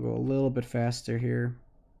 I'll go a little bit faster here.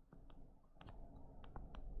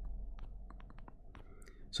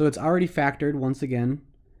 So it's already factored once again.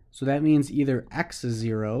 So that means either x is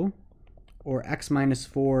 0 or x minus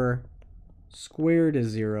 4 squared is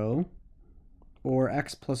 0, or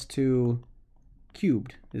x plus 2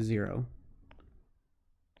 cubed is 0.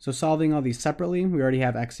 So solving all these separately, we already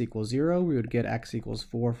have x equals 0. We would get x equals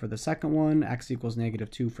 4 for the second one, x equals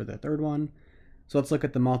 -2 for the third one. So let's look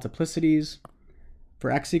at the multiplicities. For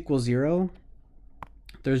x equals 0,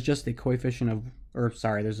 there's just a coefficient of,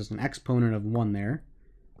 there's just an exponent of 1 there,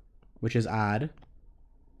 which is odd.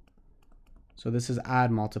 So this is odd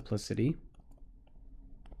multiplicity.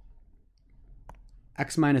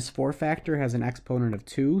 X minus 4 factor has an exponent of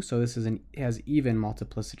 2, so this has even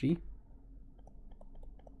multiplicity.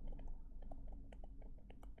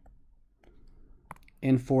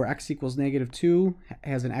 And for x equals -2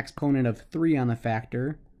 has an exponent of 3 on the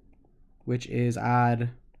factor, which is odd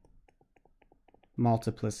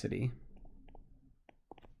multiplicity.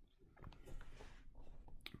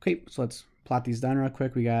 Okay, so let's plot these down real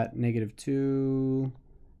quick. We got -2,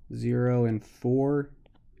 0, and 4.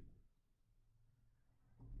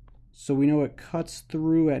 So we know it cuts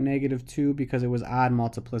through at -2 because it was odd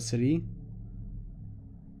multiplicity.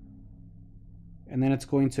 And then it's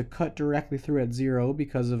going to cut directly through at 0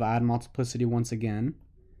 because of odd multiplicity once again.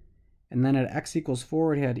 And then at x equals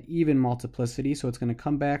 4, it had even multiplicity, so it's going to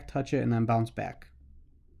come back, touch it, and then bounce back.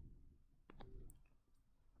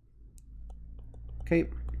 Okay,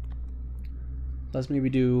 let's maybe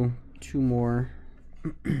do 2 more.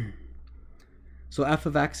 So f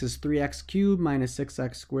of x is 3x cubed minus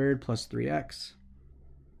 6x squared plus 3x.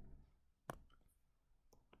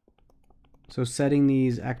 So setting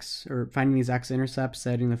these finding these x-intercepts,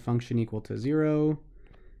 setting the function equal to 0.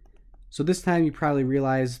 So this time you probably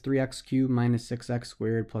realize 3x cubed minus 6x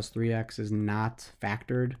squared plus 3x is not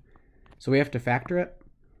factored. So we have to factor it.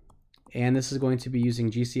 And this is going to be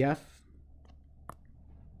using GCF.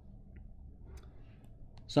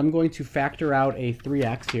 So I'm going to factor out a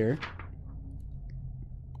 3x here.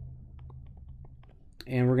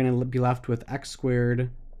 And we're going to be left with x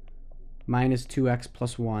squared minus 2x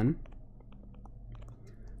plus 1.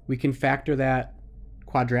 We can factor that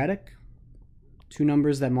quadratic. Two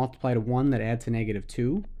numbers that multiply to 1 that add to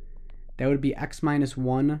 -2. That would be x minus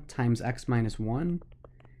 1 times x minus 1.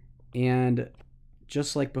 And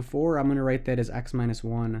just like before, I'm going to write that as x minus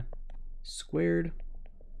 1 squared.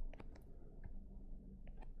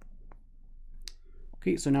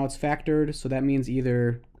 Okay, so now it's factored, so that means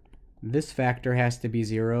either this factor has to be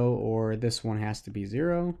 0 or this one has to be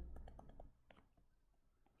 0.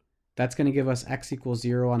 That's going to give us x equals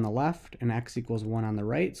 0 on the left and x equals 1 on the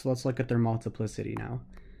right. So let's look at their multiplicity now.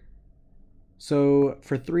 So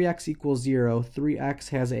for 3x equals 0, 3x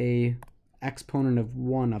has a exponent of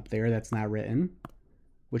 1 up there that's not written,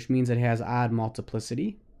 which means it has odd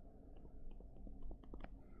multiplicity.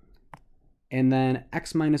 And then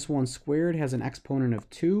x minus 1 squared has an exponent of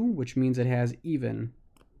 2, which means it has even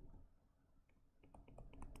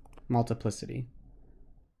multiplicity.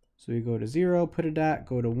 So we go to 0, put a dot,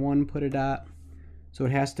 go to 1, put a dot. So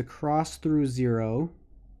it has to cross through 0,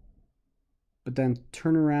 but then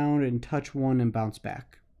turn around and touch 1 and bounce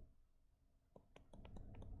back.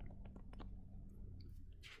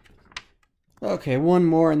 Okay, one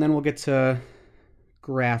more and then we'll get to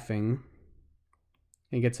graphing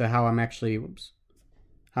and get to how I'm actually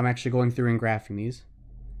going through and graphing these.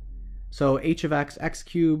 So h of x, x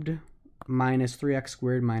cubed minus 3x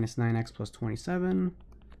squared minus 9x plus 27.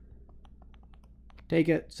 Take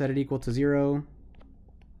it, set it equal to 0.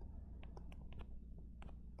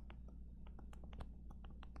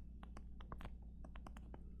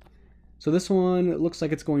 So this one looks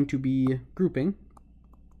like it's going to be grouping.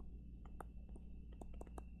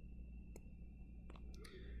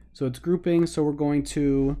 So it's grouping, so I'm going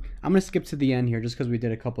to skip to the end here just because we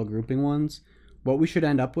did a couple of grouping ones. What we should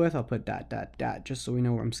end up with, I'll put ... just so we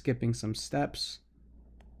know where I'm skipping some steps.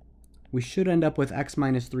 We should end up with x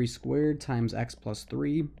minus 3 squared times x plus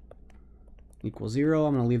 3 equals 0.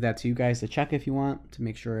 I'm going to leave that to you guys to check if you want, to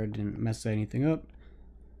make sure I didn't mess anything up.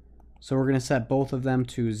 So we're going to set both of them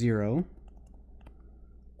to 0.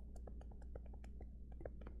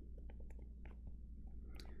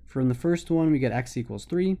 From the first one, we get x equals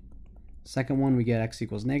 3. Second one, we get x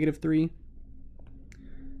equals -3.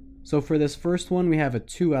 So for this first one, we have a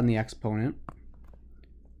 2 on the exponent,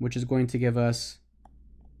 which is going to give us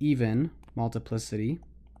even multiplicity.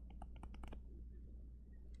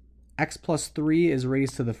 X plus 3 is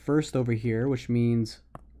raised to the first over here, which means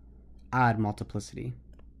odd multiplicity.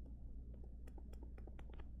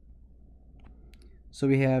 So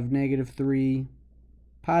we have -3,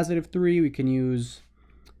 +3. We can use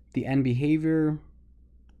the end behavior.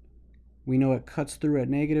 We know it cuts through at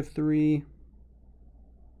 -3.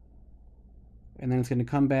 and then it's going to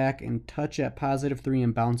come back and touch at positive 3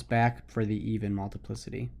 and bounce back for the even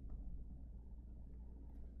multiplicity.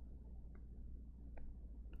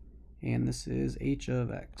 And this is h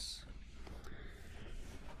of x.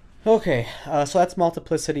 Okay, so that's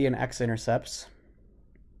multiplicity and x-intercepts.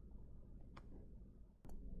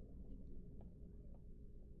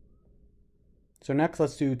 So next,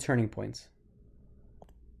 let's do turning points.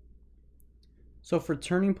 So for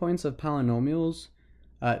turning points of polynomials,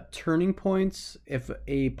 turning points, if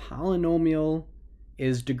a polynomial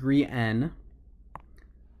is degree n,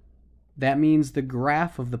 that means the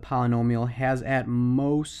graph of the polynomial has at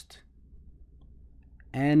most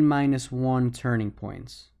n minus 1 turning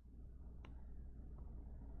points.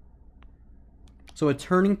 So a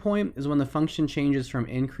turning point is when the function changes from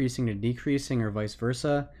increasing to decreasing or vice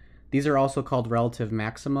versa. These are also called relative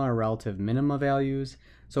maxima or relative minima values.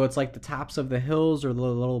 So it's like the tops of the hills or the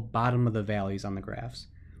little bottom of the valleys on the graphs.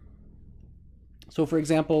 So for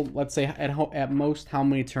example, let's say at most, how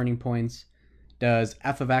many turning points does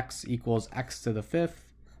f of x equals x to the 5th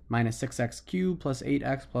minus 6x cubed plus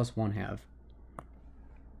 8x plus 1/2?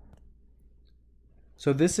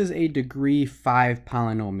 So this is a degree 5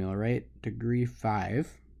 polynomial, right? Degree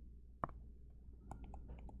 5.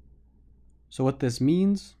 So what this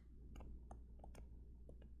means,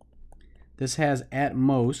 this has at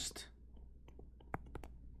most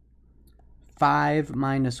 5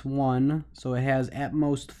 minus 1, so it has at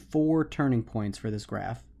most 4 turning points for this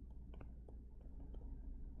graph.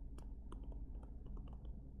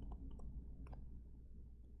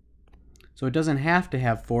 So it doesn't have to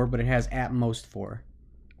have 4, but it has at most 4.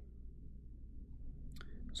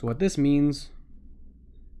 So what this means,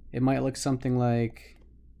 it might look something like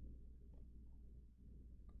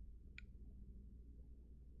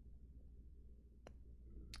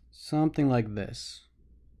this.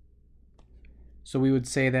 So we would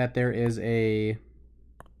say that there is a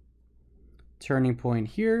turning point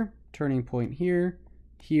here,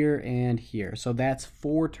 here, and here. So that's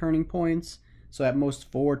 4 turning points. So at most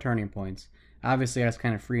 4 turning points. Obviously, I just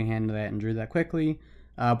kind of freehanded that and drew that quickly,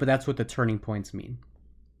 but that's what the turning points mean.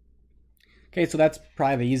 Okay, so that's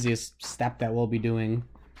probably the easiest step that we'll be doing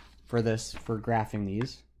for this, for graphing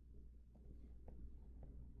these.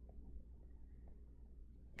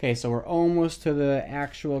 Okay, so we're almost to the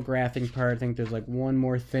actual graphing part. I think there's like one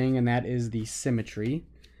more thing, and that is the symmetry.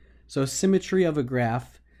 So symmetry of a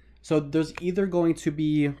graph. So there's either going to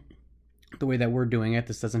be, the way that we're doing it,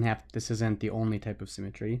 this isn't the only type of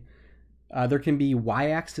symmetry. There can be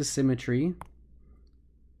y-axis symmetry,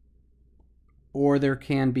 or there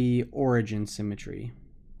can be origin symmetry.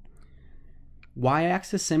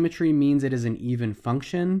 Y-axis symmetry means it is an even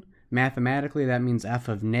function. Mathematically, that means f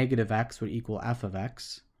of negative x would equal f of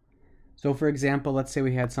x. So for example, let's say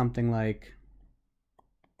we had something like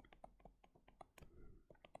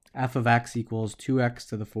f of x equals 2x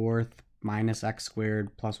to the 4th minus x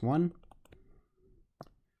squared plus 1.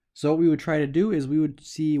 So what we would try to do is we would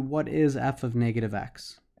see what is f of negative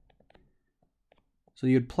x. So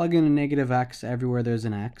you'd plug in a negative x everywhere there's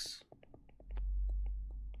an x,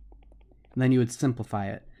 and then you would simplify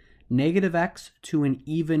it. Negative x to an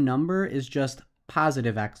even number is just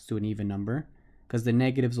positive x to an even number, because the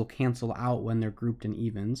negatives will cancel out when they're grouped in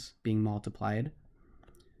evens being multiplied.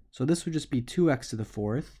 So this would just be 2x to the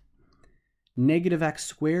 4th. Negative x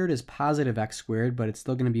squared is positive x squared, but it's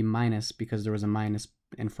still going to be minus because there was a minus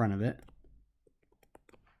in front of it.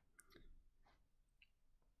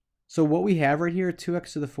 So what we have right here,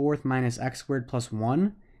 2x to the 4th minus x squared plus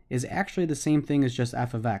 1, is actually the same thing as just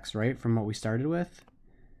f of x, right, from what we started with.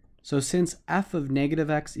 So since f of negative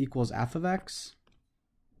x equals f of x,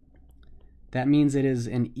 that means it is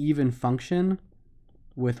an even function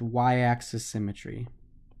with y-axis symmetry.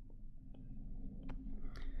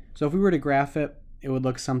 So if we were to graph it, it would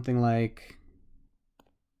look something like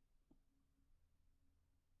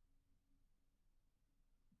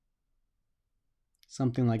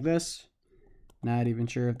this. Not even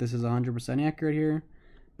sure if this is 100% accurate here,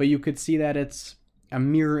 but you could see that it's a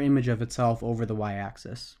mirror image of itself over the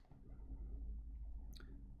y-axis.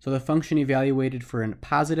 So the function evaluated for a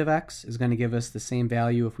positive x is going to give us the same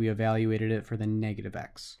value if we evaluated it for the negative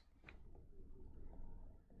x.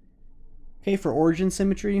 Okay, for origin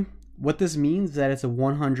symmetry, what this means is that it's a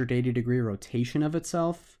 180-degree rotation of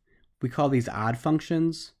itself. We call these odd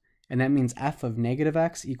functions, and that means f of negative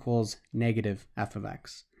x equals negative f of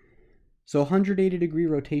x. So 180-degree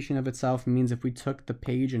rotation of itself means if we took the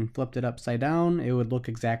page and flipped it upside down, it would look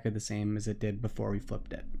exactly the same as it did before we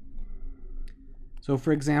flipped it. So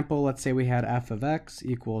for example, let's say we had f of x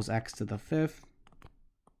equals x to the 5th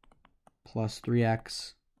plus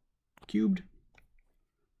 3x cubed.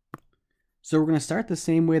 So we're going to start the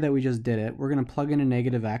same way that we just did it. We're going to plug in a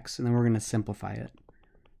negative x, and then we're going to simplify it.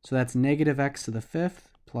 So that's negative x to the 5th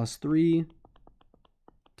plus 3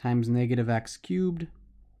 times negative x cubed.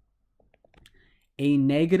 A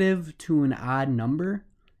negative to an odd number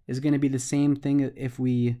is going to be the same thing if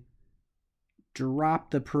we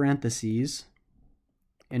drop the parentheses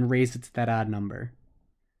and raise it to that odd number.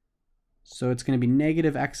 So it's going to be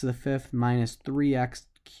negative x to the 5th minus 3x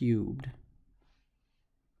cubed.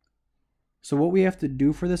 So what we have to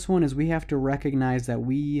do for this one is we have to recognize that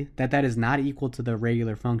that is not equal to the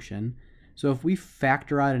regular function. So if we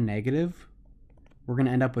factor out a negative, we're going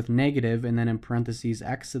to end up with negative and then in parentheses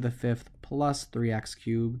x to the 5th plus 3x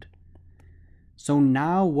cubed. So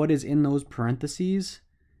now what is in those parentheses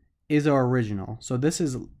is our original. So this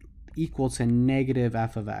is equal to negative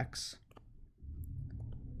f of x.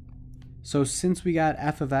 So since we got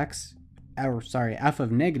f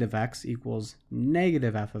of negative x equals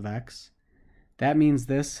negative f of x, that means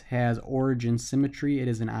this has origin symmetry. It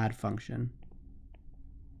is an odd function.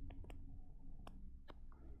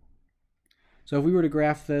 So if we were to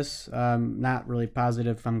graph this, not really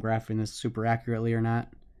positive if I'm graphing this super accurately or not,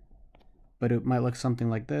 but it might look something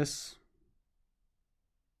like this.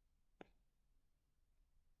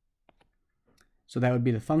 So that would be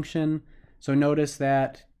the function. So notice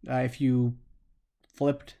that if you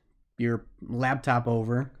flipped your laptop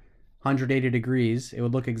over 180 degrees, it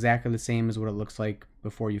would look exactly the same as what it looks like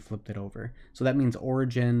before you flipped it over. So that means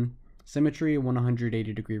origin symmetry,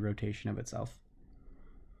 180 degree rotation of itself.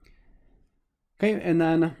 Okay, and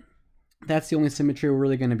then that's the only symmetry we're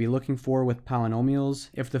really going to be looking for with polynomials.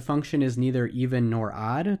 If the function is neither even nor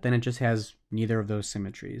odd, then it just has neither of those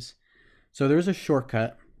symmetries. So there's a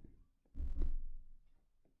shortcut.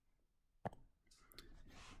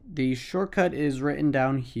 The shortcut is written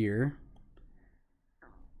down here.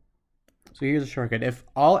 So here's a shortcut. If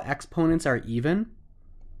all exponents are even,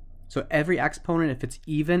 so every exponent, if it's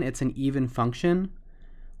even, it's an even function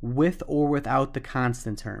with or without the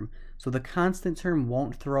constant term. So the constant term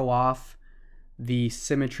won't throw off the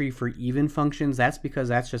symmetry for even functions. That's because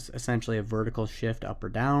that's just essentially a vertical shift up or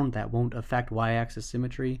down. That won't affect y-axis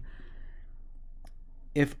symmetry.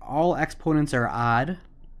 If all exponents are odd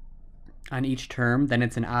on each term, then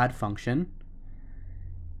it's an odd function.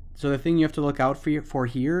 So the thing you have to look out for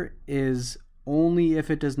here is only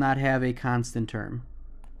if it does not have a constant term.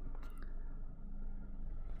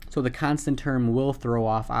 So the constant term will throw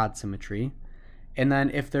off odd symmetry. And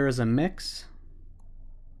then if there is a mix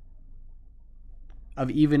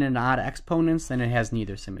of even and odd exponents, then it has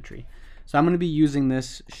neither symmetry. So I'm going to be using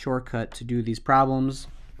this shortcut to do these problems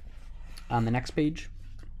on the next page.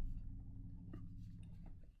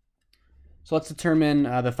 So let's determine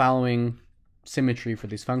the following symmetry for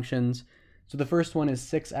these functions. So the first one is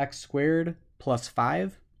 6x squared plus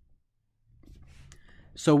 5.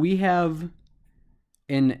 So we have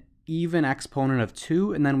an even exponent of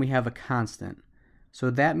 2, and then we have a constant.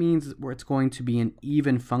 So that means it's going to be an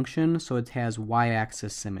even function, so it has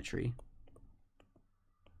y-axis symmetry.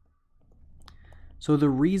 So the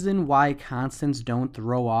reason why constants don't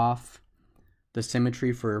throw off the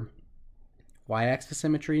symmetry for y-axis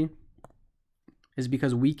symmetry is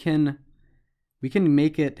because we can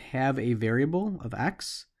make it have a variable of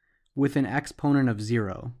x with an exponent of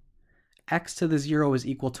 0. X to the 0 is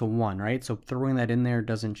equal to 1, right? So throwing that in there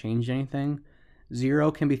doesn't change anything.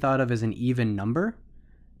 0 can be thought of as an even number,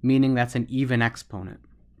 meaning that's an even exponent.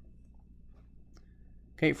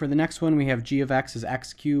 Okay, for the next one, we have g of x is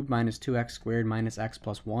x cubed minus 2x squared minus x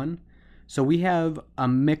plus 1. So we have a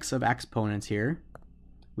mix of exponents here.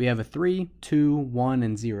 We have a 3, 2, 1,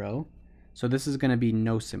 and 0. So this is going to be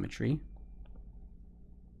no symmetry.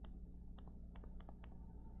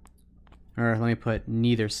 Or let me put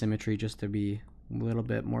neither symmetry just to be a little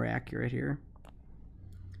bit more accurate here.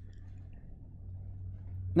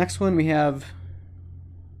 Next one we have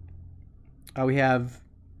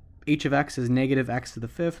h of x is negative x to the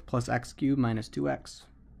 5th plus x cubed minus 2x.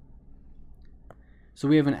 So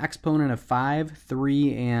we have an exponent of 5,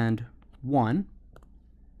 3, and 1.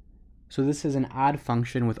 So this is an odd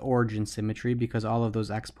function with origin symmetry because all of those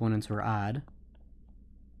exponents were odd.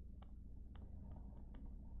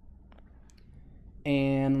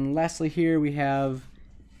 And lastly here we have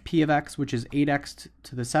p of x, which is 8x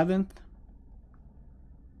to the 7th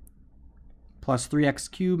plus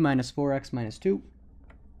 3x cubed minus 4x minus 2.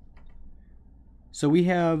 So we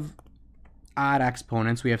have odd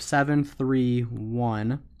exponents. We have 7, 3,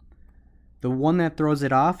 1. The one that throws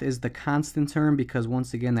it off is the constant term because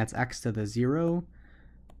once again that's x to the 0.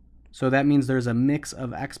 So that means there's a mix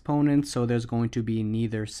of exponents, so there's going to be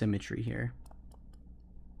neither symmetry here.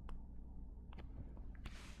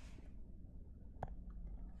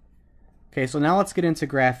 Okay, so now let's get into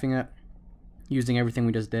graphing it using everything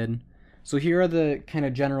we just did. So here are the kind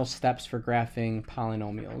of general steps for graphing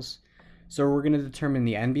polynomials. So we're going to determine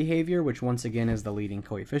the end behavior, which once again is the leading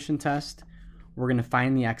coefficient test. We're going to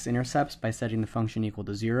find the x-intercepts by setting the function equal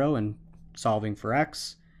to 0 and solving for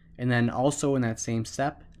x. And then also in that same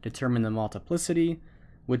step, determine the multiplicity,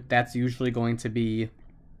 which that's usually going to be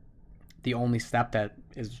the only step that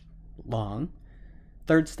is long.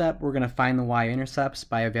 Third step, we're going to find the y-intercepts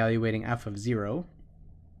by evaluating f of 0.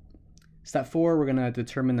 Step 4, we're going to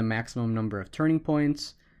determine the maximum number of turning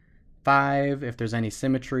points. 5, if there's any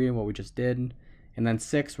symmetry, what we just did. And then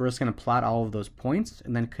 6, we're just going to plot all of those points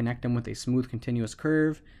and then connect them with a smooth continuous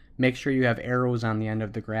curve. Make sure you have arrows on the end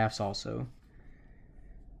of the graphs also.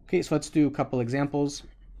 Okay, so let's do a couple examples.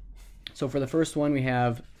 So for the first one, we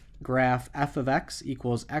have graph f of x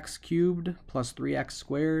equals x cubed plus 3x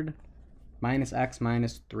squared minus x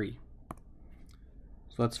minus 3.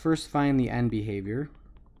 So let's first find the end behavior.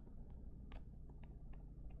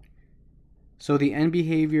 So the end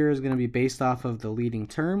behavior is going to be based off of the leading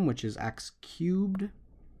term, which is x cubed.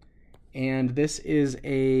 And this is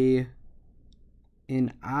an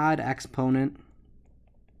odd exponent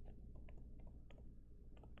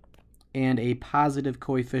and a positive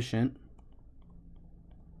coefficient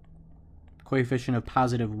of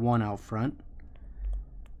positive 1 out front.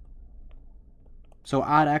 So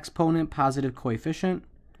odd exponent, positive coefficient.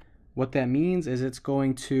 What that means is it's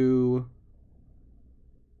going to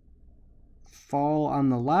fall on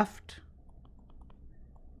the left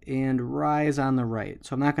and rise on the right.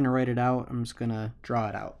 So I'm not going to write it out, I'm just going to draw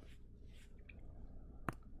it out.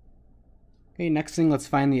 Okay, next thing, let's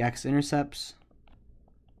find the x-intercepts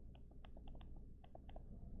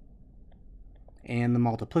and the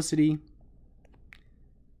multiplicity.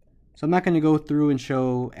 So I'm not going to go through and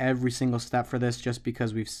show every single step for this just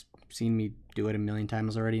because we've seen me do it a million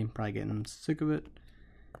times already. I'm probably getting sick of it.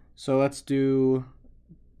 So let's do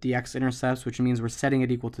the x-intercepts, which means we're setting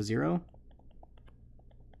it equal to 0.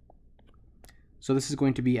 So this is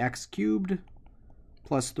going to be x cubed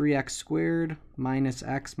plus 3x squared minus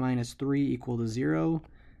x minus 3 equal to 0.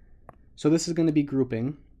 So this is going to be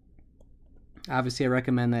grouping. Obviously, I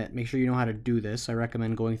recommend that make sure you know how to do this. I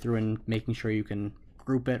recommend going through and making sure you can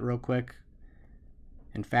group it real quick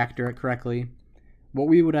and factor it correctly. What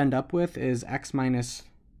we would end up with is x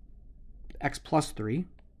plus 3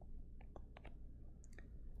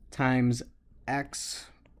 times x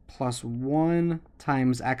plus 1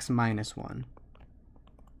 times x minus 1.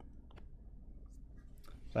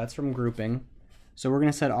 So that's from grouping. So we're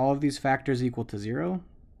going to set all of these factors equal to 0.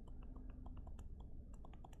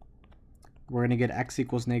 We're going to get x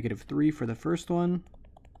equals negative 3 for the first one,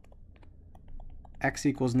 x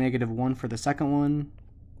equals negative 1 for the second one,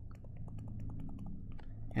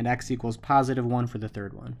 and x equals positive 1 for the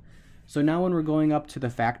third one. So now when we're going up to the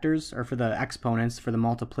factors, or for the exponents, for the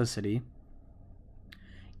multiplicity,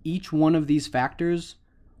 each one of these factors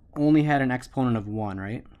only had an exponent of 1,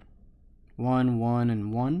 right? 1, 1,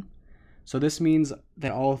 and 1. So this means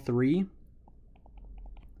that all three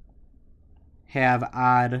have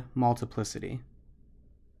odd multiplicity.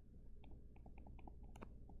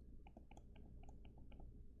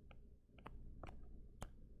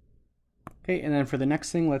 Okay, and then for the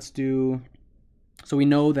next thing, let's do, so we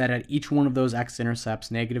know that at each one of those x-intercepts,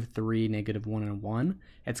 negative 3, negative 1, and 1,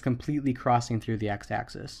 it's completely crossing through the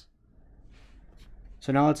x-axis.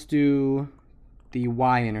 So now let's do the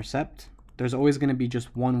y-intercept. There's always going to be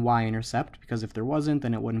just one y-intercept, because if there wasn't,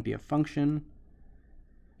 then it wouldn't be a function.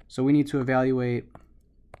 So we need to evaluate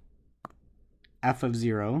f of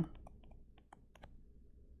 0.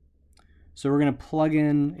 So we're going to plug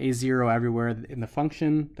in a 0 everywhere in the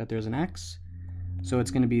function that there's an x. So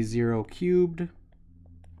it's going to be 0 cubed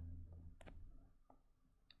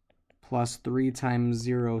plus 3 times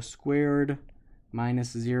 0 squared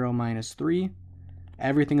minus 0 minus 3.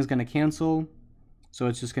 Everything is going to cancel, so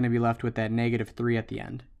it's just going to be left with that negative 3 at the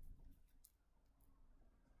end.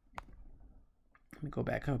 Let me go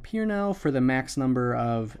back up here now for the max number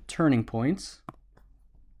of turning points.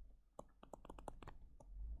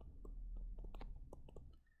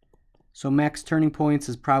 So max turning points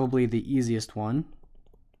is probably the easiest one.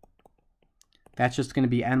 That's just going to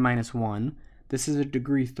be n minus 1. This is a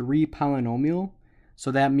degree 3 polynomial,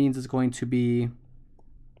 so that means it's going to be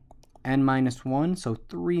n minus 1, so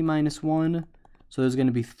 3 minus 1. So there's going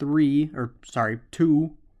to be 2.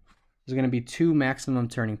 There's going to be 2 maximum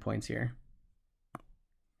turning points here.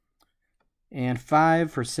 And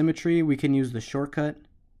 5 for symmetry, we can use the shortcut.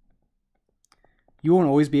 You won't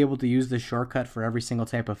always be able to use this shortcut for every single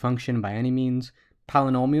type of function by any means.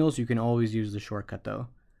 Polynomials, you can always use the shortcut though.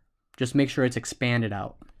 Just make sure it's expanded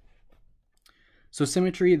out. So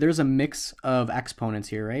symmetry, there's a mix of exponents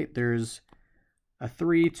here, right? There's a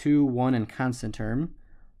 3, 2, 1, and constant term.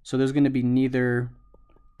 So there's going to be neither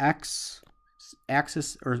there's going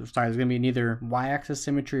to be neither y-axis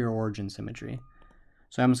symmetry or origin symmetry.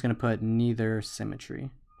 So I'm just going to put neither symmetry.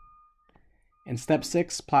 In step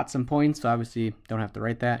 6, plot some points. So obviously don't have to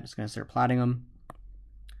write that. Just going to start plotting them.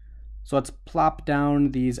 So let's plop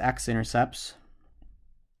down these x-intercepts.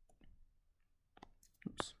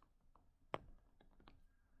 Oops.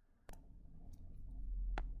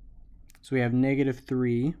 So we have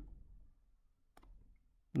 -3,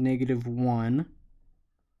 -1,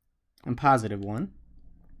 and +1.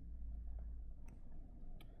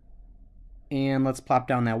 And let's plop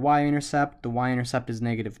down that y-intercept. The y-intercept is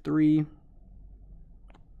 -3.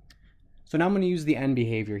 So now I'm going to use the end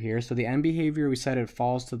behavior here. So the end behavior, we said it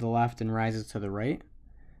falls to the left and rises to the right.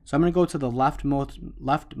 So I'm going to go to the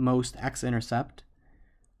leftmost x-intercept.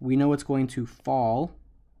 We know it's going to fall.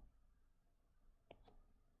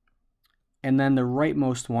 And then the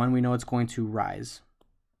rightmost one, we know it's going to rise.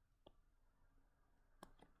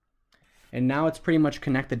 And now it's pretty much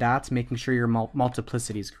connect the dots, making sure your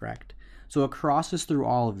multiplicity is correct. So it crosses through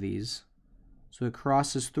all of these. So it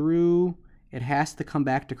crosses through, it has to come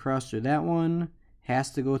back to cross through that one, has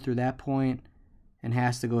to go through that point, and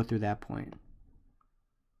has to go through that point.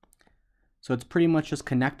 So it's pretty much just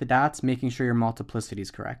connect the dots, making sure your multiplicity is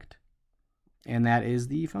correct. And that is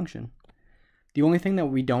the function. The only thing that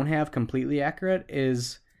we don't have completely accurate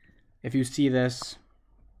is if you see this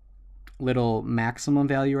little maximum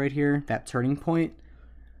value right here, that turning point,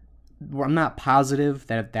 I'm not positive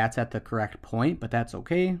that that's at the correct point, but that's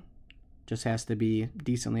okay. Just has to be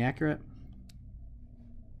decently accurate.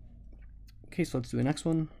 Okay, so let's do the next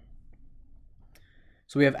one.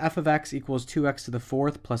 So we have f of x equals 2x to the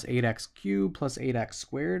 4th plus 8x cubed plus 8x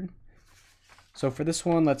squared. So for this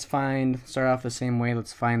one, let's start off the same way,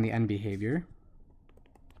 let's find the end behavior.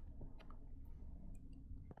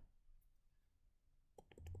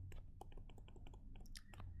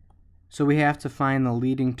 So we have to find the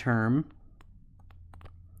leading term.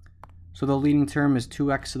 So the leading term is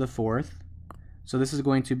 2x to the 4th. So this is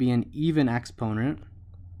going to be an even exponent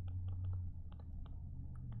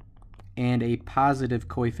and a positive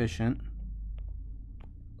coefficient.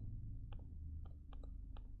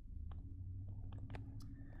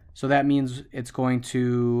 So that means it's going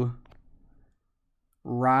to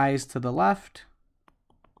rise to the left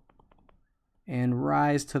and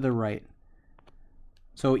rise to the right.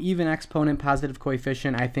 So even exponent, positive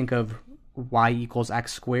coefficient, I think of y equals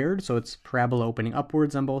x squared. So it's parabola opening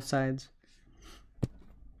upwards on both sides.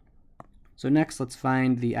 So next, let's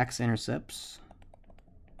find the x-intercepts.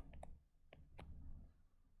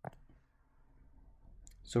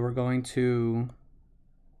 So we're going to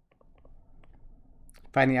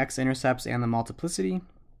find the x-intercepts and the multiplicity.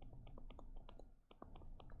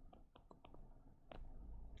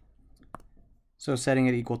 So setting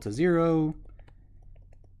it equal to 0.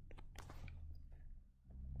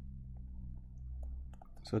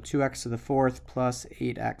 So 2x to the 4th plus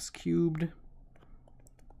 8x cubed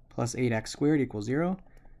plus 8x squared equals 0.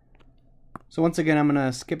 So once again, I'm going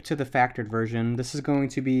to skip to the factored version. This is going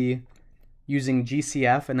to be using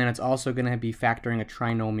GCF, and then it's also going to be factoring a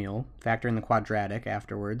trinomial, factoring the quadratic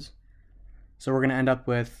afterwards. So we're going to end up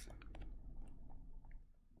with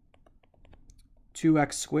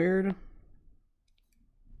 2x squared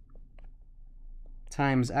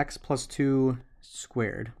times x plus 2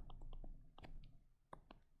 squared.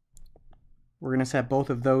 We're going to set both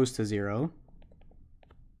of those to 0.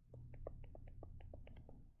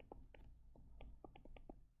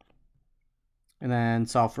 And then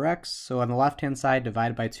solve for x. So on the left-hand side,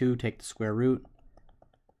 divide by 2, take the square root.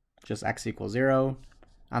 Just x equals 0.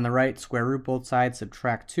 On the right, square root both sides,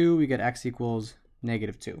 subtract 2. We get x equals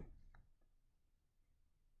 -2.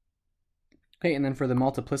 Okay, and then for the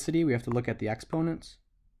multiplicity, we have to look at the exponents.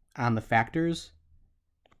 On the factors,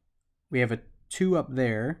 we have a 2 up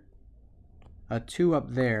there, a 2 up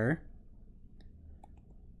there.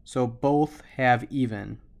 So both have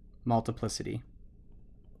even multiplicity.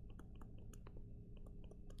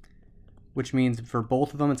 Which means for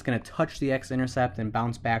both of them, it's going to touch the x-intercept and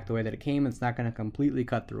bounce back the way that it came. It's not going to completely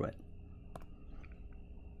cut through it.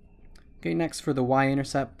 Okay, next for the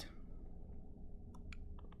y-intercept.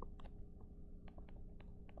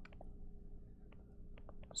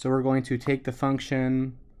 So we're going to take the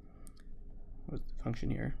function, what's the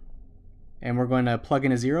function here? And we're going to plug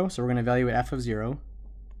in a 0, so we're going to evaluate f of 0.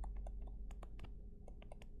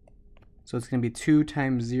 So it's going to be 2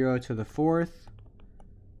 times 0 to the 4th.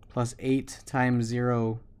 Plus 8 times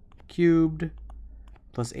 0 cubed,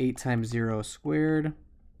 plus 8 times 0 squared.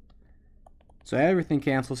 So everything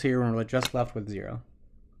cancels here, and we're just left with 0.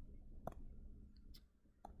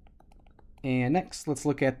 And next, let's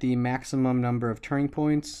look at the maximum number of turning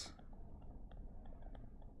points.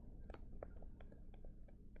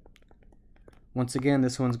 Once again,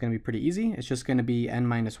 this one's going to be pretty easy. It's just going to be n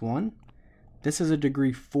minus 1. This is a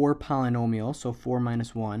degree 4 polynomial, so 4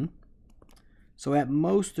 minus 1. So at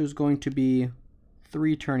most, there's going to be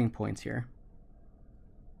 3 turning points here.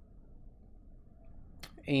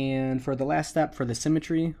 And for the last step, for the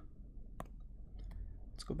symmetry,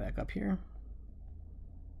 let's go back up here.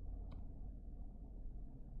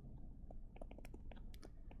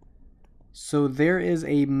 So there is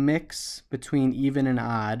a mix between even and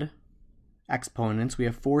odd exponents. We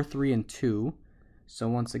have 4, 3, and 2. So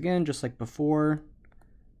once again, just like before,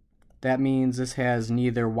 that means this has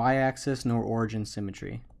neither y-axis nor origin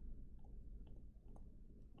symmetry.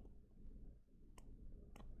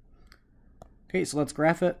 Okay, so let's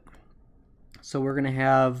graph it. So we're going to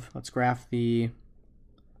have, let's graph the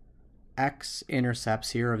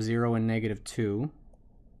x-intercepts here of 0 and negative 2.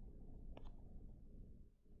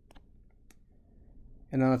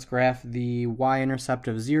 And then let's graph the y-intercept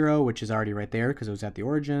of 0, which is already right there because it was at the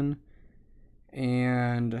origin.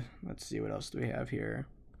 And let's see, what else do we have here?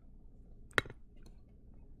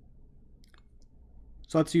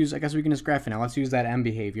 So let's use, I guess we can just graph it now. Let's use that m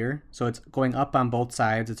behavior. So it's going up on both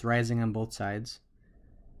sides. It's rising on both sides.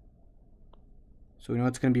 So we know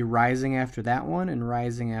it's going to be rising after that one and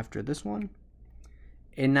rising after this one.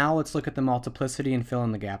 And now let's look at the multiplicity and fill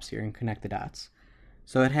in the gaps here and connect the dots.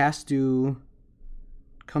 So it has to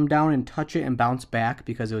come down and touch it and bounce back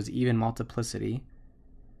because it was even multiplicity.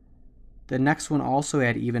 The next one also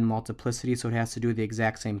had even multiplicity, so it has to do the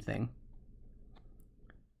exact same thing.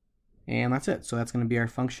 And that's it. So that's going to be our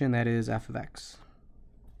function. That is f of x.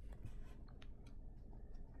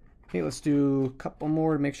 Okay, let's do a couple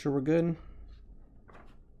more to make sure we're good.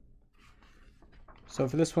 So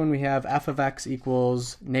for this one, we have f of x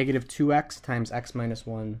equals negative 2x times x minus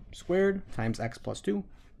 1 squared times x plus 2.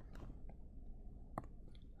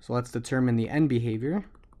 So let's determine the end behavior.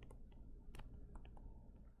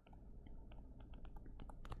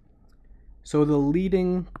 So the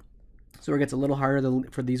leading, so it gets a little harder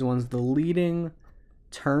for these ones. The leading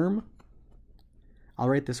term, I'll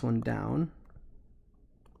write this one down.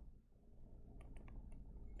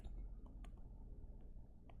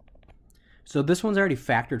 So this one's already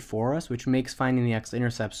factored for us, which makes finding the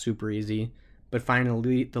x-intercept super easy, but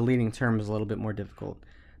finding the leading term is a little bit more difficult.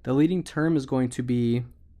 The leading term is going to be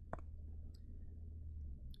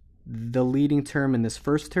the leading term in this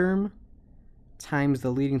first term times the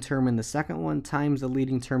leading term in the second one times the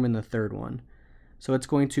leading term in the third one. So it's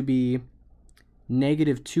going to be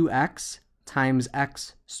negative 2x times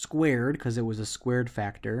x squared, because it was a squared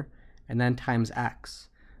factor, and then times x.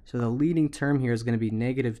 So the leading term here is going to be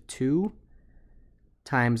negative 2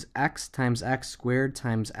 times x squared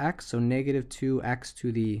times x, so negative 2x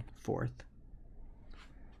to the fourth.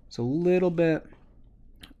 So a little bit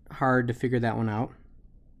hard to figure that one out.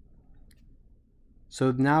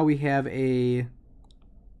 So now we have a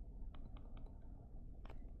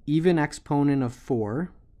even exponent of 4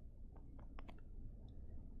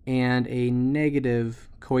 and a negative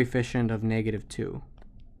coefficient of negative 2.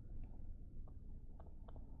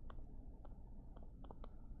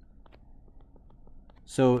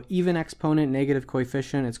 So even exponent, negative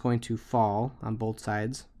coefficient, it's going to fall on both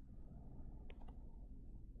sides.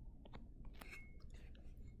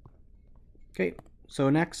 Okay. So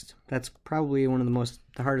next, that's probably one of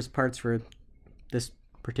the hardest parts for this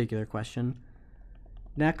particular question.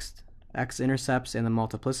 Next, x-intercepts and the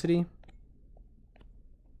multiplicity.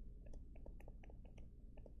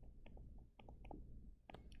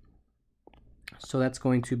 So that's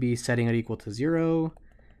going to be setting it equal to 0.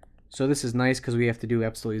 So this is nice because we have to do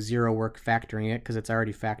absolutely 0 work factoring it because it's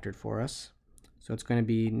already factored for us. So it's going to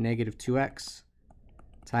be negative 2x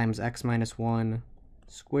times x minus 1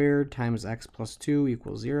 squared times x plus 2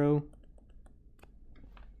 equals 0.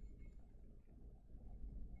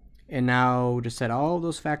 And now just set all of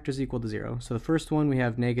those factors equal to 0. So the first one, we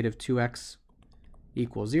have negative 2x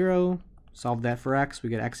equals 0. Solve that for x, we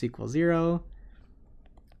get x equals 0.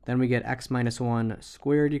 Then we get x minus 1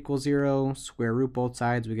 squared equals 0. Square root both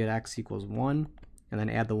sides, we get x equals 1. And then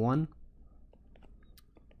add the 1.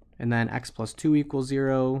 And then x plus 2 equals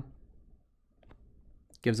 0.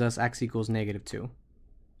 Gives us x equals negative 2.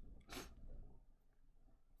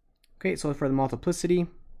 Okay, so for the multiplicity,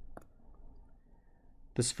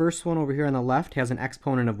 this first one over here on the left has an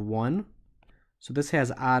exponent of 1. So this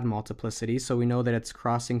has odd multiplicity, so we know that it's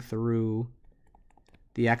crossing through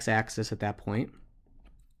the x-axis at that point.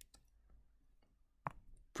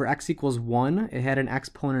 For x equals 1, it had an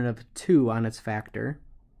exponent of 2 on its factor.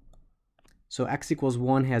 So x equals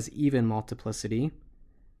 1 has even multiplicity.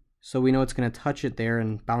 So we know it's going to touch it there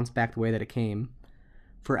and bounce back the way that it came.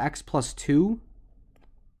 For x plus 2,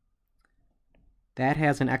 that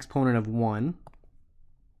has an exponent of 1.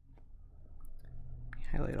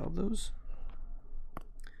 Highlight all of those.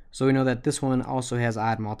 So we know that this one also has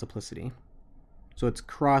odd multiplicity. So it's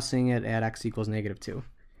crossing it at x equals -2.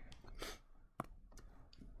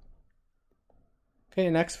 Okay,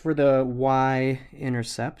 next for the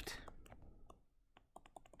y-intercept.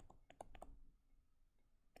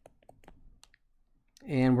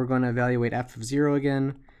 And we're going to evaluate f of 0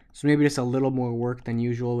 again. So maybe just a little more work than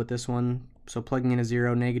usual with this one. So plugging in a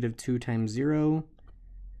 0, -2 times 0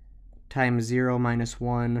 times 0 minus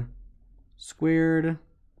 1 squared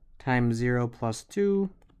times 0 plus 2.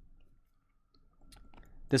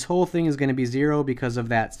 This whole thing is going to be 0 because of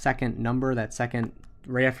that second number, that second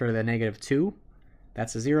right after the -2.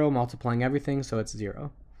 That's a 0 multiplying everything, so it's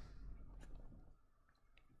 0.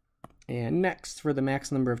 And next, for the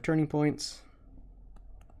max number of turning points.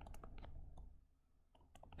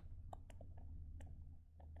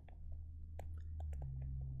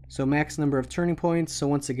 So max number of turning points, so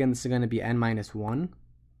once again, this is going to be n minus 1.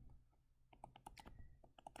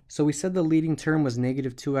 So we said the leading term was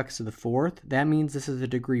 -2x to the 4th. That means this is a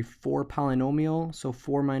degree 4 polynomial, so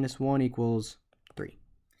 4 minus 1 equals 3.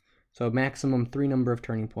 So maximum 3 number of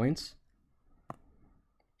turning points.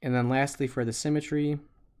 And then lastly, for the symmetry,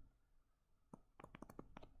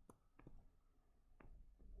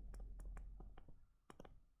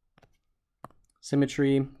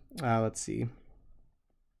 let's see.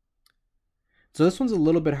 So this one's a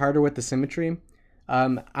little bit harder with the symmetry.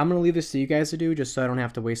 I'm going to leave this to you guys to do just so I don't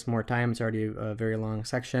have to waste more time. It's already a very long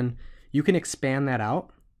section. You can expand that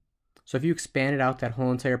out. So if you expanded out that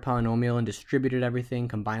whole entire polynomial and distributed everything,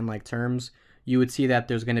 combined like terms, you would see that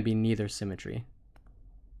there's going to be neither symmetry.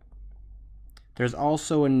 There's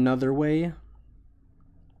also another way,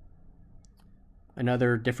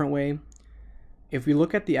 another different way. If we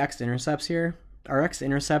look at the x-intercepts here, our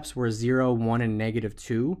x-intercepts were 0, 1, and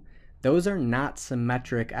 -2. Those are not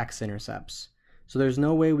symmetric x-intercepts. So there's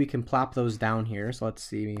no way we can plop those down here. So let's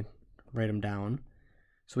see, write them down.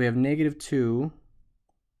 So we have -2,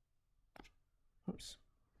 oops,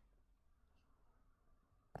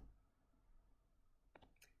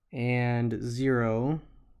 and 0,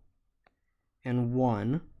 and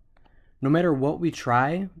 1. No matter what we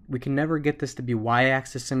try, we can never get this to be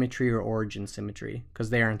y-axis symmetry or origin symmetry, because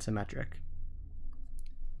they aren't symmetric.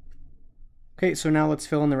 Okay, so now let's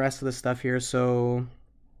fill in the rest of the stuff here. So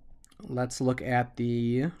let's look at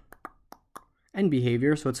the end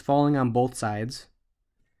behavior. So it's falling on both sides.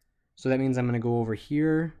 So that means I'm going to go over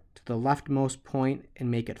here to the leftmost point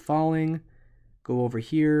and make it falling. Go over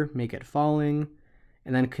here, make it falling,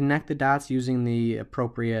 and then connect the dots using the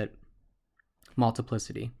appropriate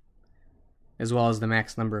multiplicity, as well as the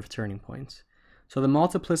max number of turning points. So the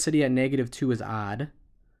multiplicity at -2 is odd.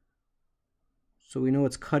 So we know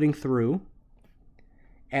it's cutting through.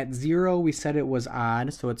 At 0, we said it was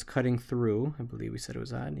odd, so it's cutting through. I believe we said it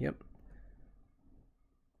was odd, yep.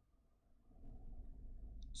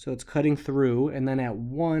 So it's cutting through, and then at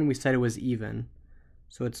 1, we said it was even.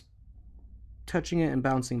 So it's touching it and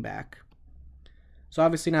bouncing back. So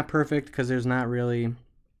obviously not perfect, because there's not really...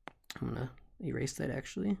 I'm going to erase that,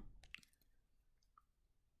 actually.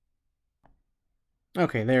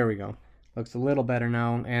 Okay, there we go. Looks a little better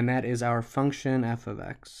now, and that is our function f of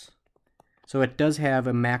x. So it does have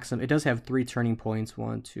a maximum, it does have 3 turning points,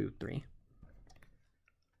 1, 2, 3.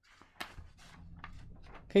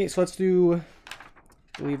 Okay, so let's do,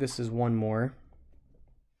 I believe this is one more.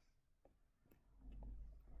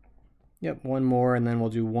 Yep, one more, and then we'll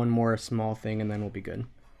do one more small thing, and then we'll be good.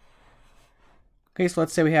 Okay, so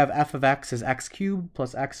let's say we have f of x is x cubed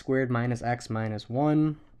plus x squared minus x minus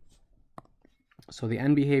 1. So the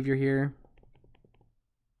end behavior here.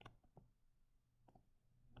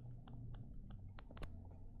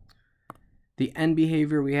 The end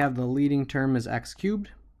behavior, we have the leading term is x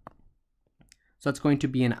cubed. So that's going to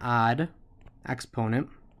be an odd exponent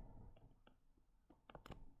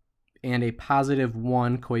and a positive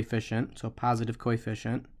 1 coefficient, so positive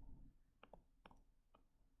coefficient.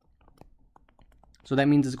 So that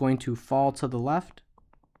means it's going to fall to the left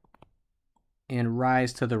and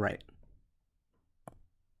rise to the right.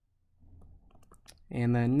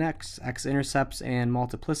 And then next, x-intercepts and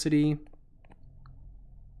multiplicity.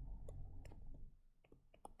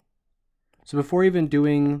 So before even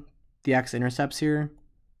doing the x-intercepts here,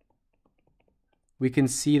 we can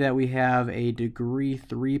see that we have a degree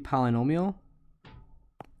 3 polynomial.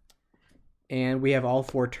 And we have all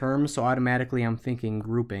four terms, so automatically I'm thinking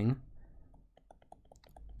grouping.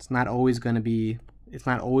 It's not always going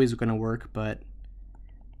to work, but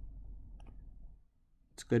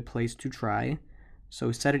it's a good place to try.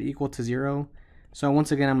 So set it equal to 0. So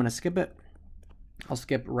once again, I'm going to skip it. I'll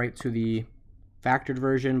skip right to the factored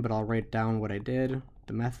version, but I'll write down what I did,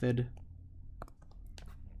 the method.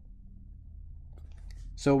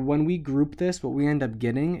 So when we group this, what we end up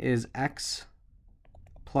getting is x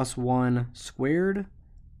plus 1 squared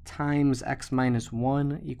times x minus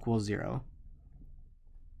 1 equals 0.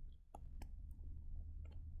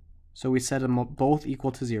 So we set them both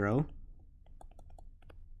equal to 0.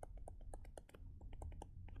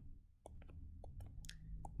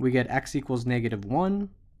 We get x equals negative 1,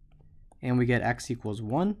 and we get x equals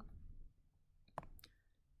 1.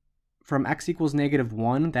 From x equals negative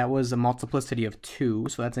 1, that was a multiplicity of 2,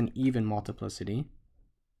 so that's an even multiplicity.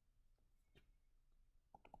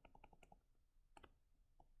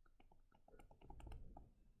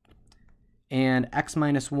 And x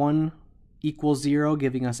minus 1 equals 0,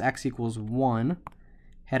 giving us x equals 1,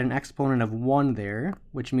 had an exponent of 1 there,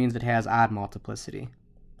 which means it has odd multiplicity.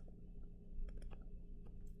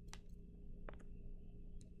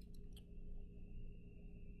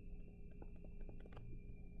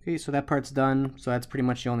 Okay, so that part's done. So that's pretty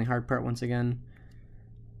much the only hard part once again.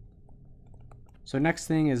 So next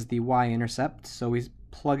thing is the y-intercept. So we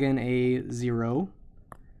plug in a 0.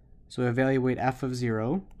 So evaluate f of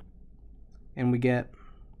 0. And we get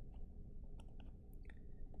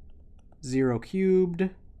 0 cubed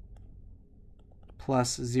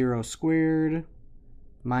plus 0 squared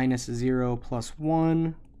minus 0 plus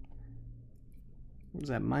 1. What was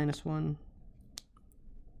that, minus 1?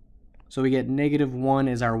 So we get negative 1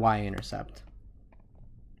 is our y-intercept.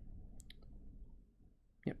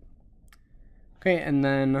 Yep. Okay, and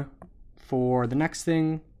then for the next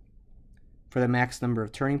thing, for the max number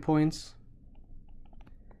of turning points,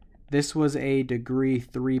 this was a degree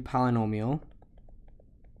 3 polynomial.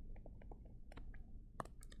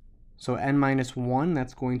 So n minus 1,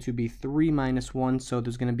 that's going to be 3 minus 1, so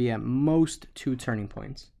there's going to be at most 2 turning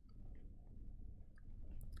points.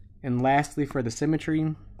 And lastly, for the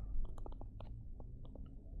symmetry,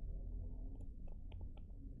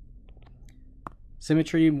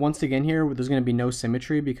 once again here, there's going to be no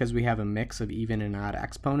symmetry because we have a mix of even and odd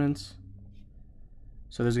exponents.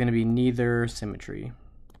 So there's going to be neither symmetry.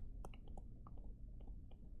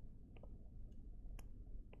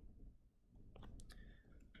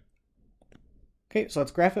 Okay, so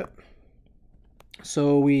let's graph it.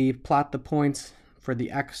 So we plot the points for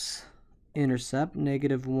the x-intercept,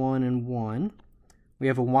 negative 1 and 1. We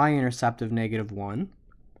have a y-intercept of negative 1.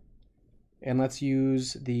 And let's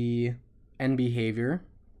use the end behavior.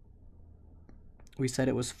 We said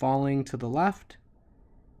it was falling to the left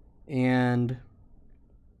and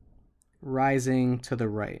rising to the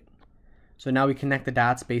right. So now we connect the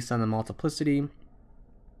dots based on the multiplicity.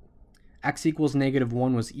 X equals negative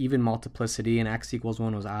 1 was even multiplicity and x equals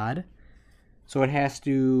 1 was odd. So it has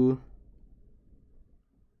to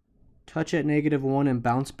touch at negative 1 and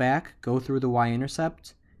bounce back, go through the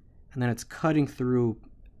y-intercept, and then it's cutting through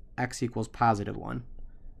x equals positive 1.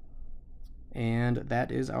 And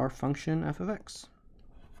that is our function f of x.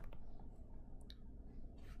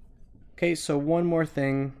 Okay, so one more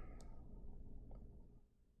thing.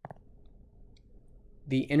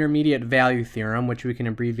 The intermediate value theorem, which we can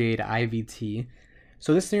abbreviate IVT.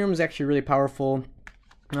 So this theorem is actually really powerful.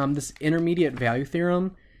 This intermediate value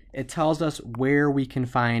theorem, it tells us where we can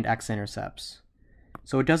find x-intercepts.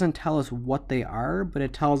 So it doesn't tell us what they are, but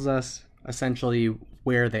it tells us essentially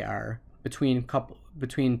where they are between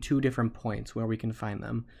two different points where we can find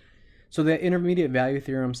them. So the intermediate value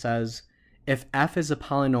theorem says if f is a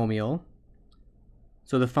polynomial,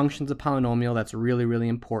 so the function's a polynomial, that's really, really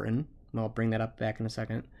important. I'll bring that up back in a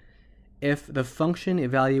second. If the function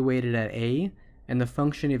evaluated at A and the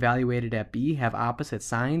function evaluated at B have opposite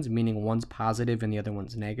signs, meaning one's positive and the other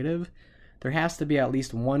one's negative, there has to be at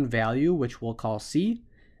least one value, which we'll call C,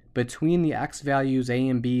 between the x values A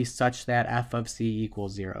and B such that f of C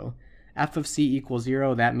equals 0. F of C equals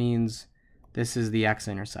 0, that means this is the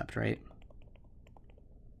x-intercept, right?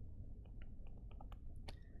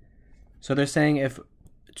 So they're saying if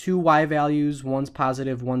two y values, one's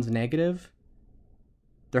positive, one's negative,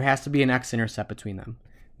 there has to be an x-intercept between them,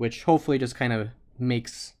 which hopefully just kind of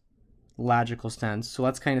makes logical sense. So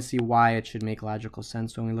let's kind of see why it should make logical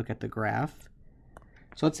sense when we look at the graph.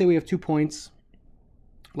 So let's say we have 2 points.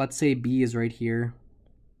 Let's say B is right here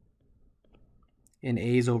and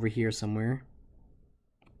A is over here somewhere.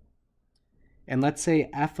 And let's say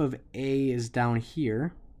f of A is down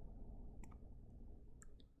here.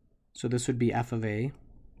 So this would be f of a.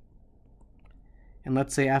 And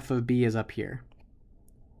let's say f of b is up here.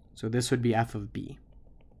 So this would be f of b.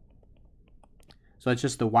 So it's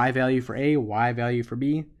just the y value for a, y value for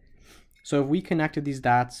b. So if we connected these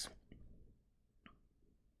dots,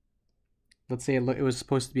 let's say it was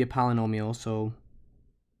supposed to be a polynomial, so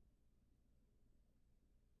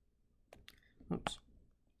oops.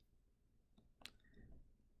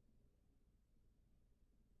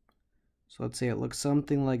 So let's say it looks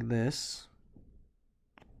something like this.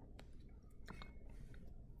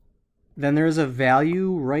 Then there's a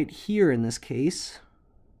value right here in this case.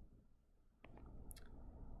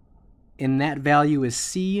 And that value is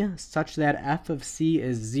c, such that f of c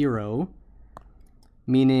is 0,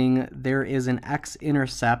 meaning there is an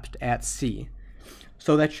x-intercept at c.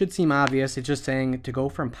 So that should seem obvious. It's just saying to go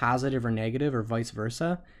from positive or negative or vice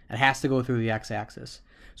versa, it has to go through the x-axis.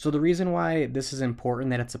 So the reason why this is important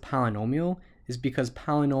that it's a polynomial is because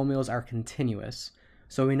polynomials are continuous.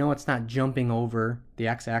 So we know it's not jumping over the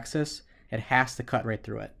x-axis. It has to cut right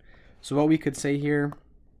through it. So what we could say here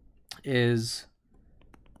is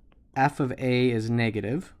f of a is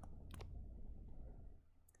negative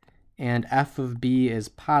and f of b is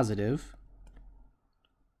positive.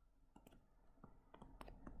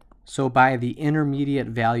 So by the intermediate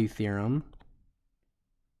value theorem,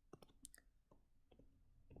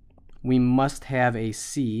 we must have a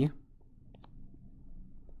c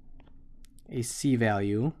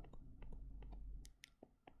value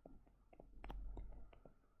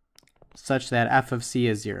such that f of c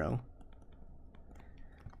is 0.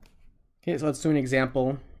 Okay, so let's do an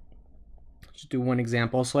example. Just do one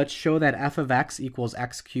example. So let's show that f of x equals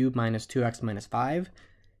x cubed minus 2x minus 5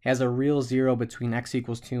 has a real 0 between x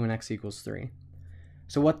equals 2 and x equals 3.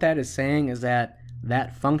 So what that is saying is that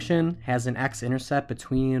that function has an x-intercept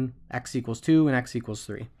between x equals 2 and x equals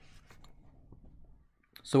 3.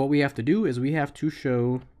 So what we have to do is we have to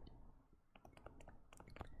show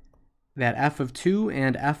that f of 2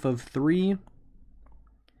 and f of 3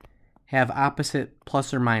 have opposite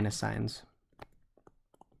plus or minus signs.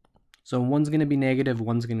 So one's going to be negative,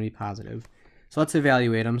 one's going to be positive. So let's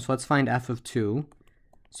evaluate them. So let's find f of 2.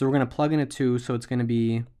 So we're going to plug in a 2, so it's going to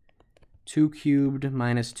be 2 cubed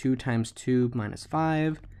minus 2 times 2 minus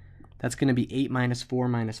 5. That's going to be 8 minus 4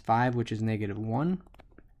 minus 5, which is negative 1.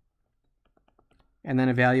 And then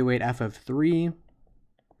evaluate f of 3.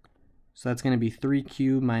 So that's going to be 3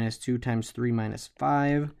 cubed minus 2 times 3 minus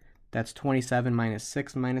 5. That's 27 minus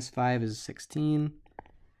 6 minus 5 is 16.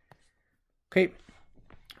 Okay,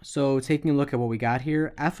 so taking a look at what we got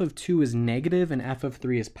here, f of 2 is negative and f of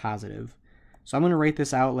 3 is positive. So I'm going to write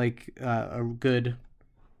this out like a good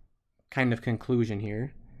kind of conclusion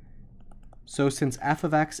here. So since f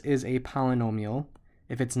of x is a polynomial,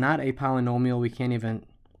 if it's not a polynomial, we can't even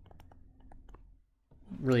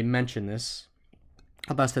really mention this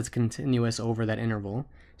unless it's continuous over that interval.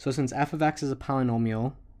 So since f of x is a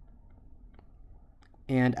polynomial,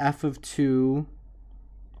 and f of 2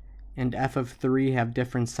 and f of 3 have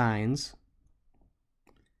different signs,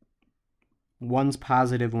 one's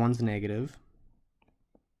positive, one's negative,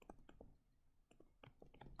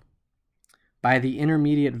 by the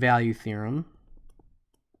intermediate value theorem,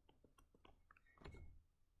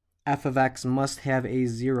 f of x must have a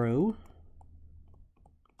 0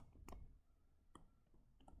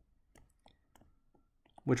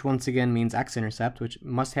 which once again means x-intercept, which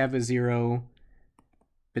must have a 0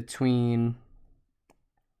 between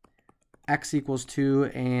x equals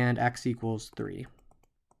 2 and x equals 3.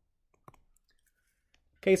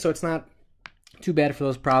 Okay, so it's not too bad for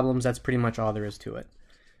those problems. That's pretty much all there is to it.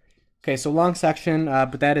 Okay, so long section,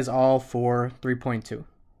 but that is all for 3.2.